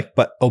 Yeah. It was like,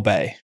 but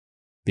obey,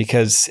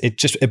 because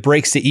it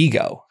breaks the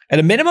ego. At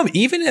a minimum,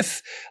 even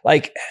if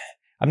like,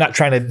 I'm not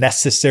trying to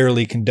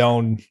necessarily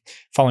condone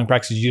following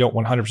practices you don't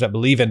 100%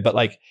 believe in, but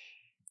like,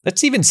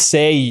 let's even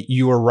say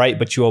you were right,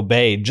 but you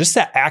obeyed. Just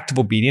that act of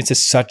obedience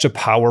is such a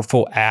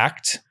powerful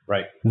act,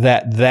 right?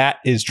 That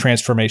is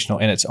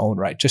transformational in its own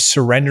right. Just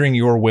surrendering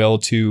your will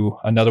to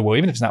another will,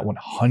 even if it's not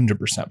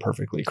 100%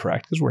 perfectly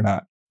correct, because we're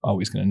not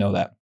always going to know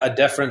that. A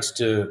deference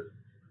to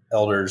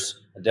elders,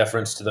 a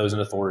deference to those in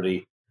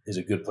authority is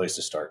a good place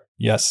to start.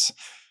 Yes.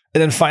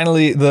 And then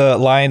finally, the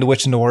Lion, the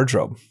Witch, and the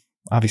Wardrobe.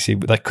 Obviously,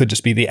 that could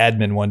just be the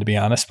admin one, to be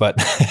honest, but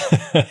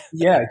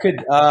yeah, it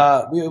could.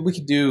 We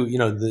could do,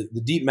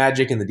 the deep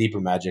magic and the deeper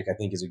magic. I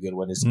think is a good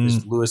one. Is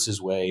Lewis's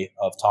way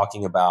of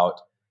talking about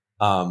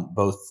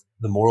both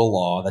the moral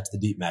law. That's the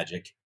deep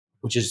magic,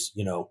 which is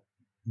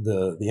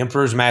the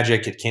emperor's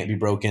magic. It can't be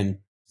broken.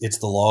 It's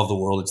the law of the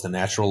world. It's the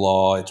natural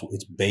law.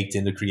 It's baked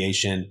into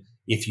creation.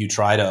 If you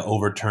try to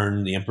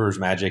overturn the emperor's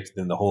magic,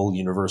 then the whole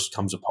universe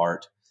comes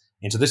apart.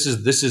 And so this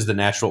is the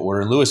natural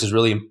order. And Lewis is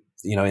really,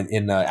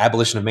 in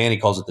Abolition of Man, he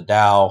calls it the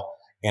Tao,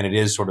 and it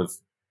is sort of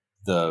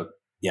the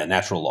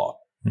natural law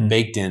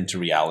baked into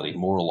reality,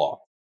 moral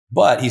law.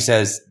 But he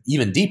says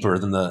even deeper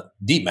than the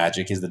deep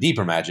magic is the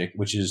deeper magic,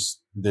 which is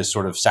this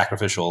sort of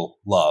sacrificial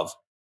love.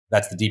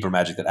 That's the deeper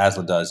magic that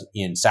Aslan does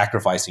in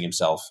sacrificing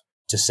himself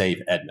to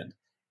save Edmund.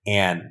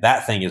 And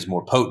that thing is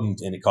more potent,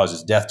 and it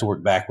causes death to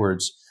work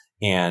backwards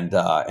and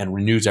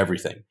renews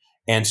everything.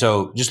 And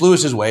so just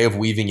Lewis's way of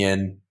weaving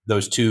in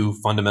those two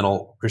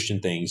fundamental Christian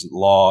things,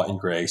 law and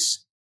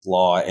grace,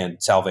 law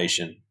and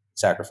salvation,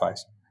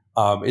 sacrifice,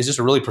 is just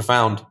a really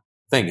profound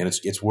thing. And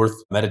it's worth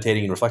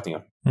meditating and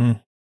reflecting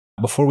on.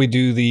 Before we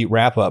do the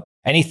wrap up,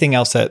 anything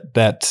else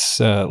that's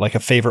like a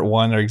favorite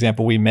one or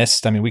example we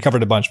missed? I mean, we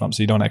covered a bunch of them,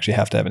 so you don't actually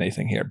have to have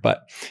anything here.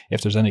 But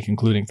if there's any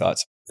concluding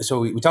thoughts. So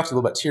we talked a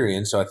little about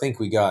Tyrion. So I think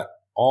we got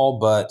all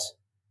but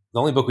the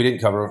only book we didn't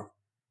cover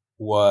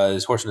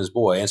was Horse and His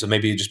Boy. And so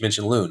maybe you just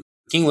mentioned Loon.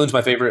 King Loon's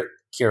my favorite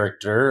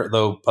character,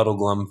 though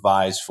Puddleglum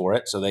vies for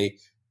it. So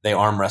they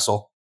arm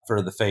wrestle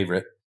for the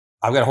favorite.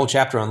 I've got a whole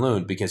chapter on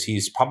Loon because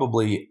he's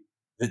probably,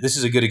 this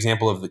is a good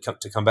example of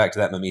to come back to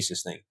that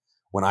mimesis thing.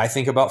 When I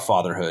think about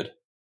fatherhood,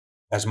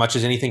 as much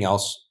as anything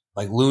else,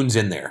 like Loon's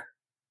in there,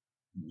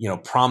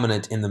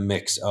 prominent in the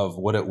mix of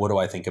what do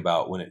I think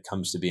about when it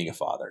comes to being a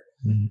father.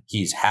 Mm-hmm.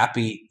 He's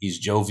happy, he's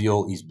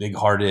jovial, he's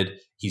big-hearted,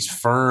 he's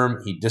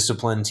firm, he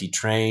disciplines, he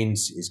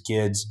trains his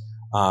kids,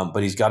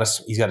 but he's got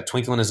a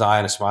twinkle in his eye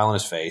and a smile on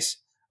his face.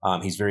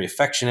 He's very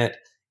affectionate,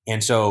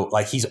 and so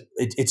like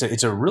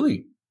it's a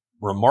really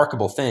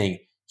remarkable thing.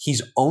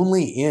 He's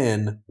only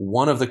in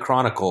one of the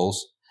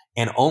Chronicles,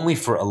 and only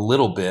for a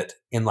little bit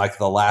in like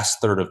the last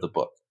third of the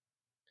book,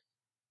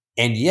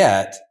 and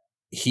yet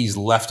he's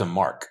left a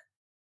mark.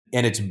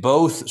 And it's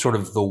both sort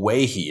of the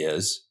way he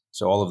is,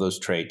 so all of those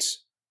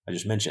traits I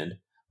just mentioned,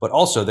 but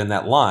also then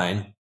that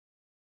line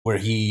where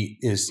he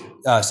is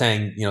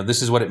saying,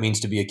 this is what it means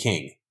to be a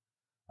king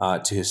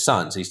to his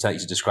sons.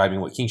 He's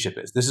describing what kingship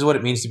is. This is what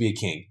it means to be a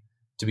king,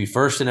 to be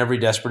first in every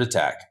desperate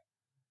attack,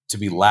 to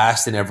be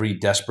last in every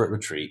desperate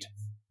retreat.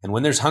 And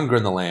when there's hunger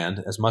in the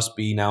land, as must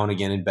be now and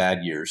again in bad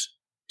years,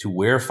 to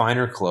wear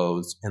finer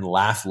clothes and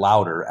laugh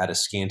louder at a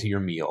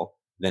scantier meal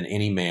than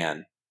any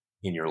man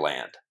in your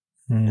land.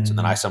 And so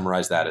then I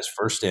summarize that as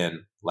first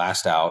in,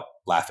 last out,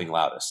 laughing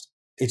loudest.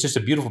 It's just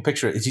a beautiful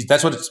picture.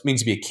 That's what it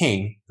means to be a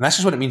king. And that's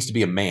just what it means to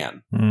be a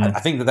man. I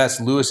think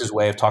that's Lewis's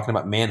way of talking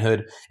about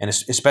manhood and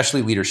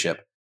especially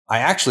leadership. I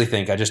actually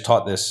think I just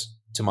taught this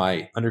to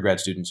my undergrad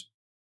students.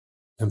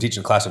 I'm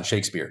teaching a class on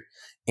Shakespeare.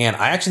 And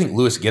I actually think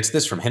Lewis gets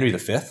this from Henry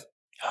V.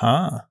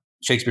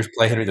 Shakespeare's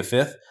play Henry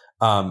V.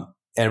 And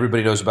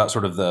everybody knows about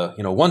sort of the,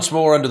 once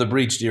more under the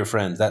breach, dear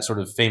friends, that sort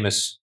of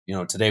famous,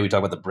 today we talk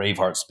about the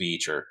Braveheart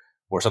speech or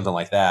something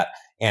like that.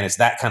 And it's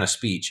that kind of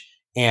speech.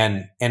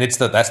 And that's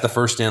the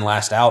first in,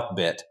 last out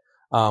bit.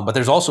 But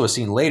there's also a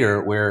scene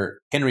later where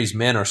Henry's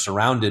men are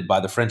surrounded by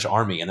the French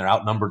army and they're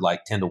outnumbered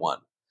like 10-1.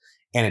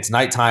 And it's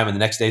nighttime and the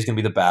next day is going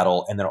to be the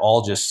battle. And they're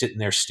all just sitting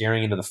there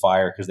staring into the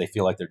fire because they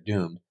feel like they're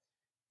doomed.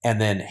 And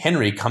then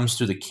Henry comes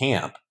through the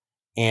camp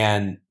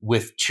and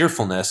with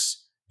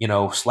cheerfulness,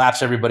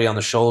 slaps everybody on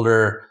the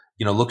shoulder,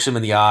 looks him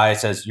in the eye,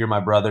 says, "You're my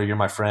brother, you're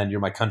my friend, you're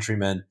my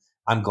countryman.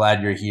 I'm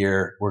glad you're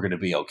here. We're going to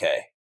be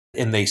okay."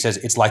 And they says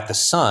it's like the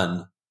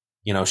sun,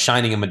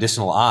 shining a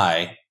medicinal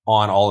eye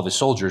on all of his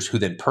soldiers who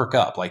then perk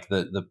up, like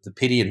the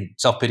pity and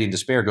self-pity and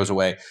despair goes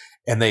away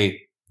and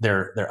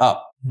they're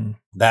up.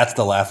 That's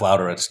the laugh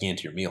louder at a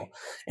scantier meal.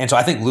 And so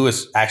I think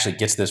Lewis actually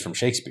gets this from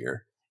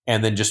Shakespeare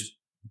and then just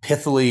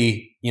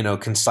pithily,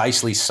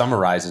 concisely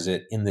summarizes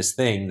it in this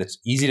thing that's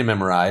easy to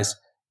memorize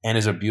and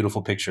is a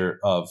beautiful picture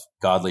of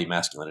godly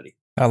masculinity.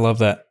 I love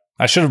that.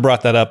 I should have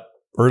brought that up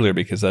earlier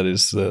because that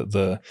is you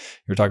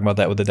were talking about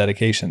that with the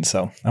dedication.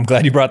 So I'm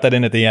glad you brought that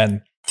in at the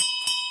end.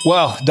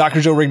 Well,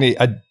 Dr. Joe Rigney,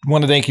 I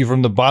want to thank you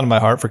from the bottom of my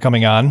heart for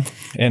coming on.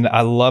 And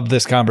I love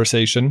this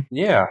conversation.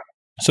 Yeah.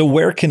 So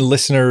where can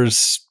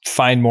listeners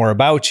find more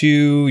about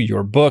you,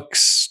 your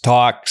books,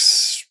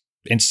 talks,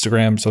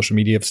 Instagram, social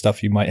media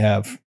stuff you might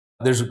have?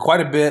 There's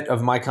quite a bit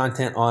of my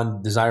content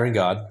on desiring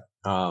God.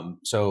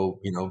 So,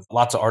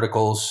 lots of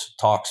articles,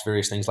 talks,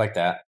 various things like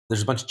that.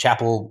 There's a bunch of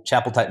chapel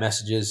type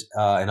messages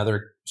and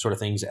other sort of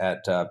things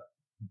at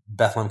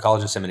Bethlehem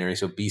College and Seminary.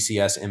 So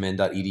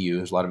bcsmn.edu.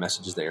 There's a lot of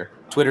messages there.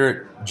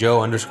 Twitter at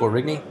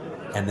Joe_Rigney.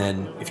 And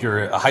then if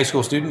you're a high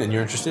school student and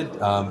you're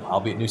interested, I'll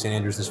be at New St.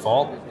 Andrews this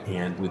fall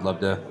and we'd love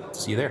to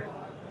see you there.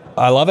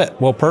 I love it.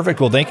 Well,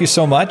 perfect. Well, thank you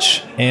so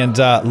much. And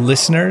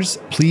listeners,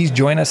 please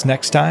join us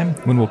next time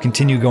when we'll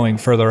continue going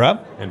further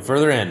up and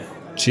further in.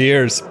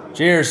 Cheers.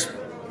 Cheers.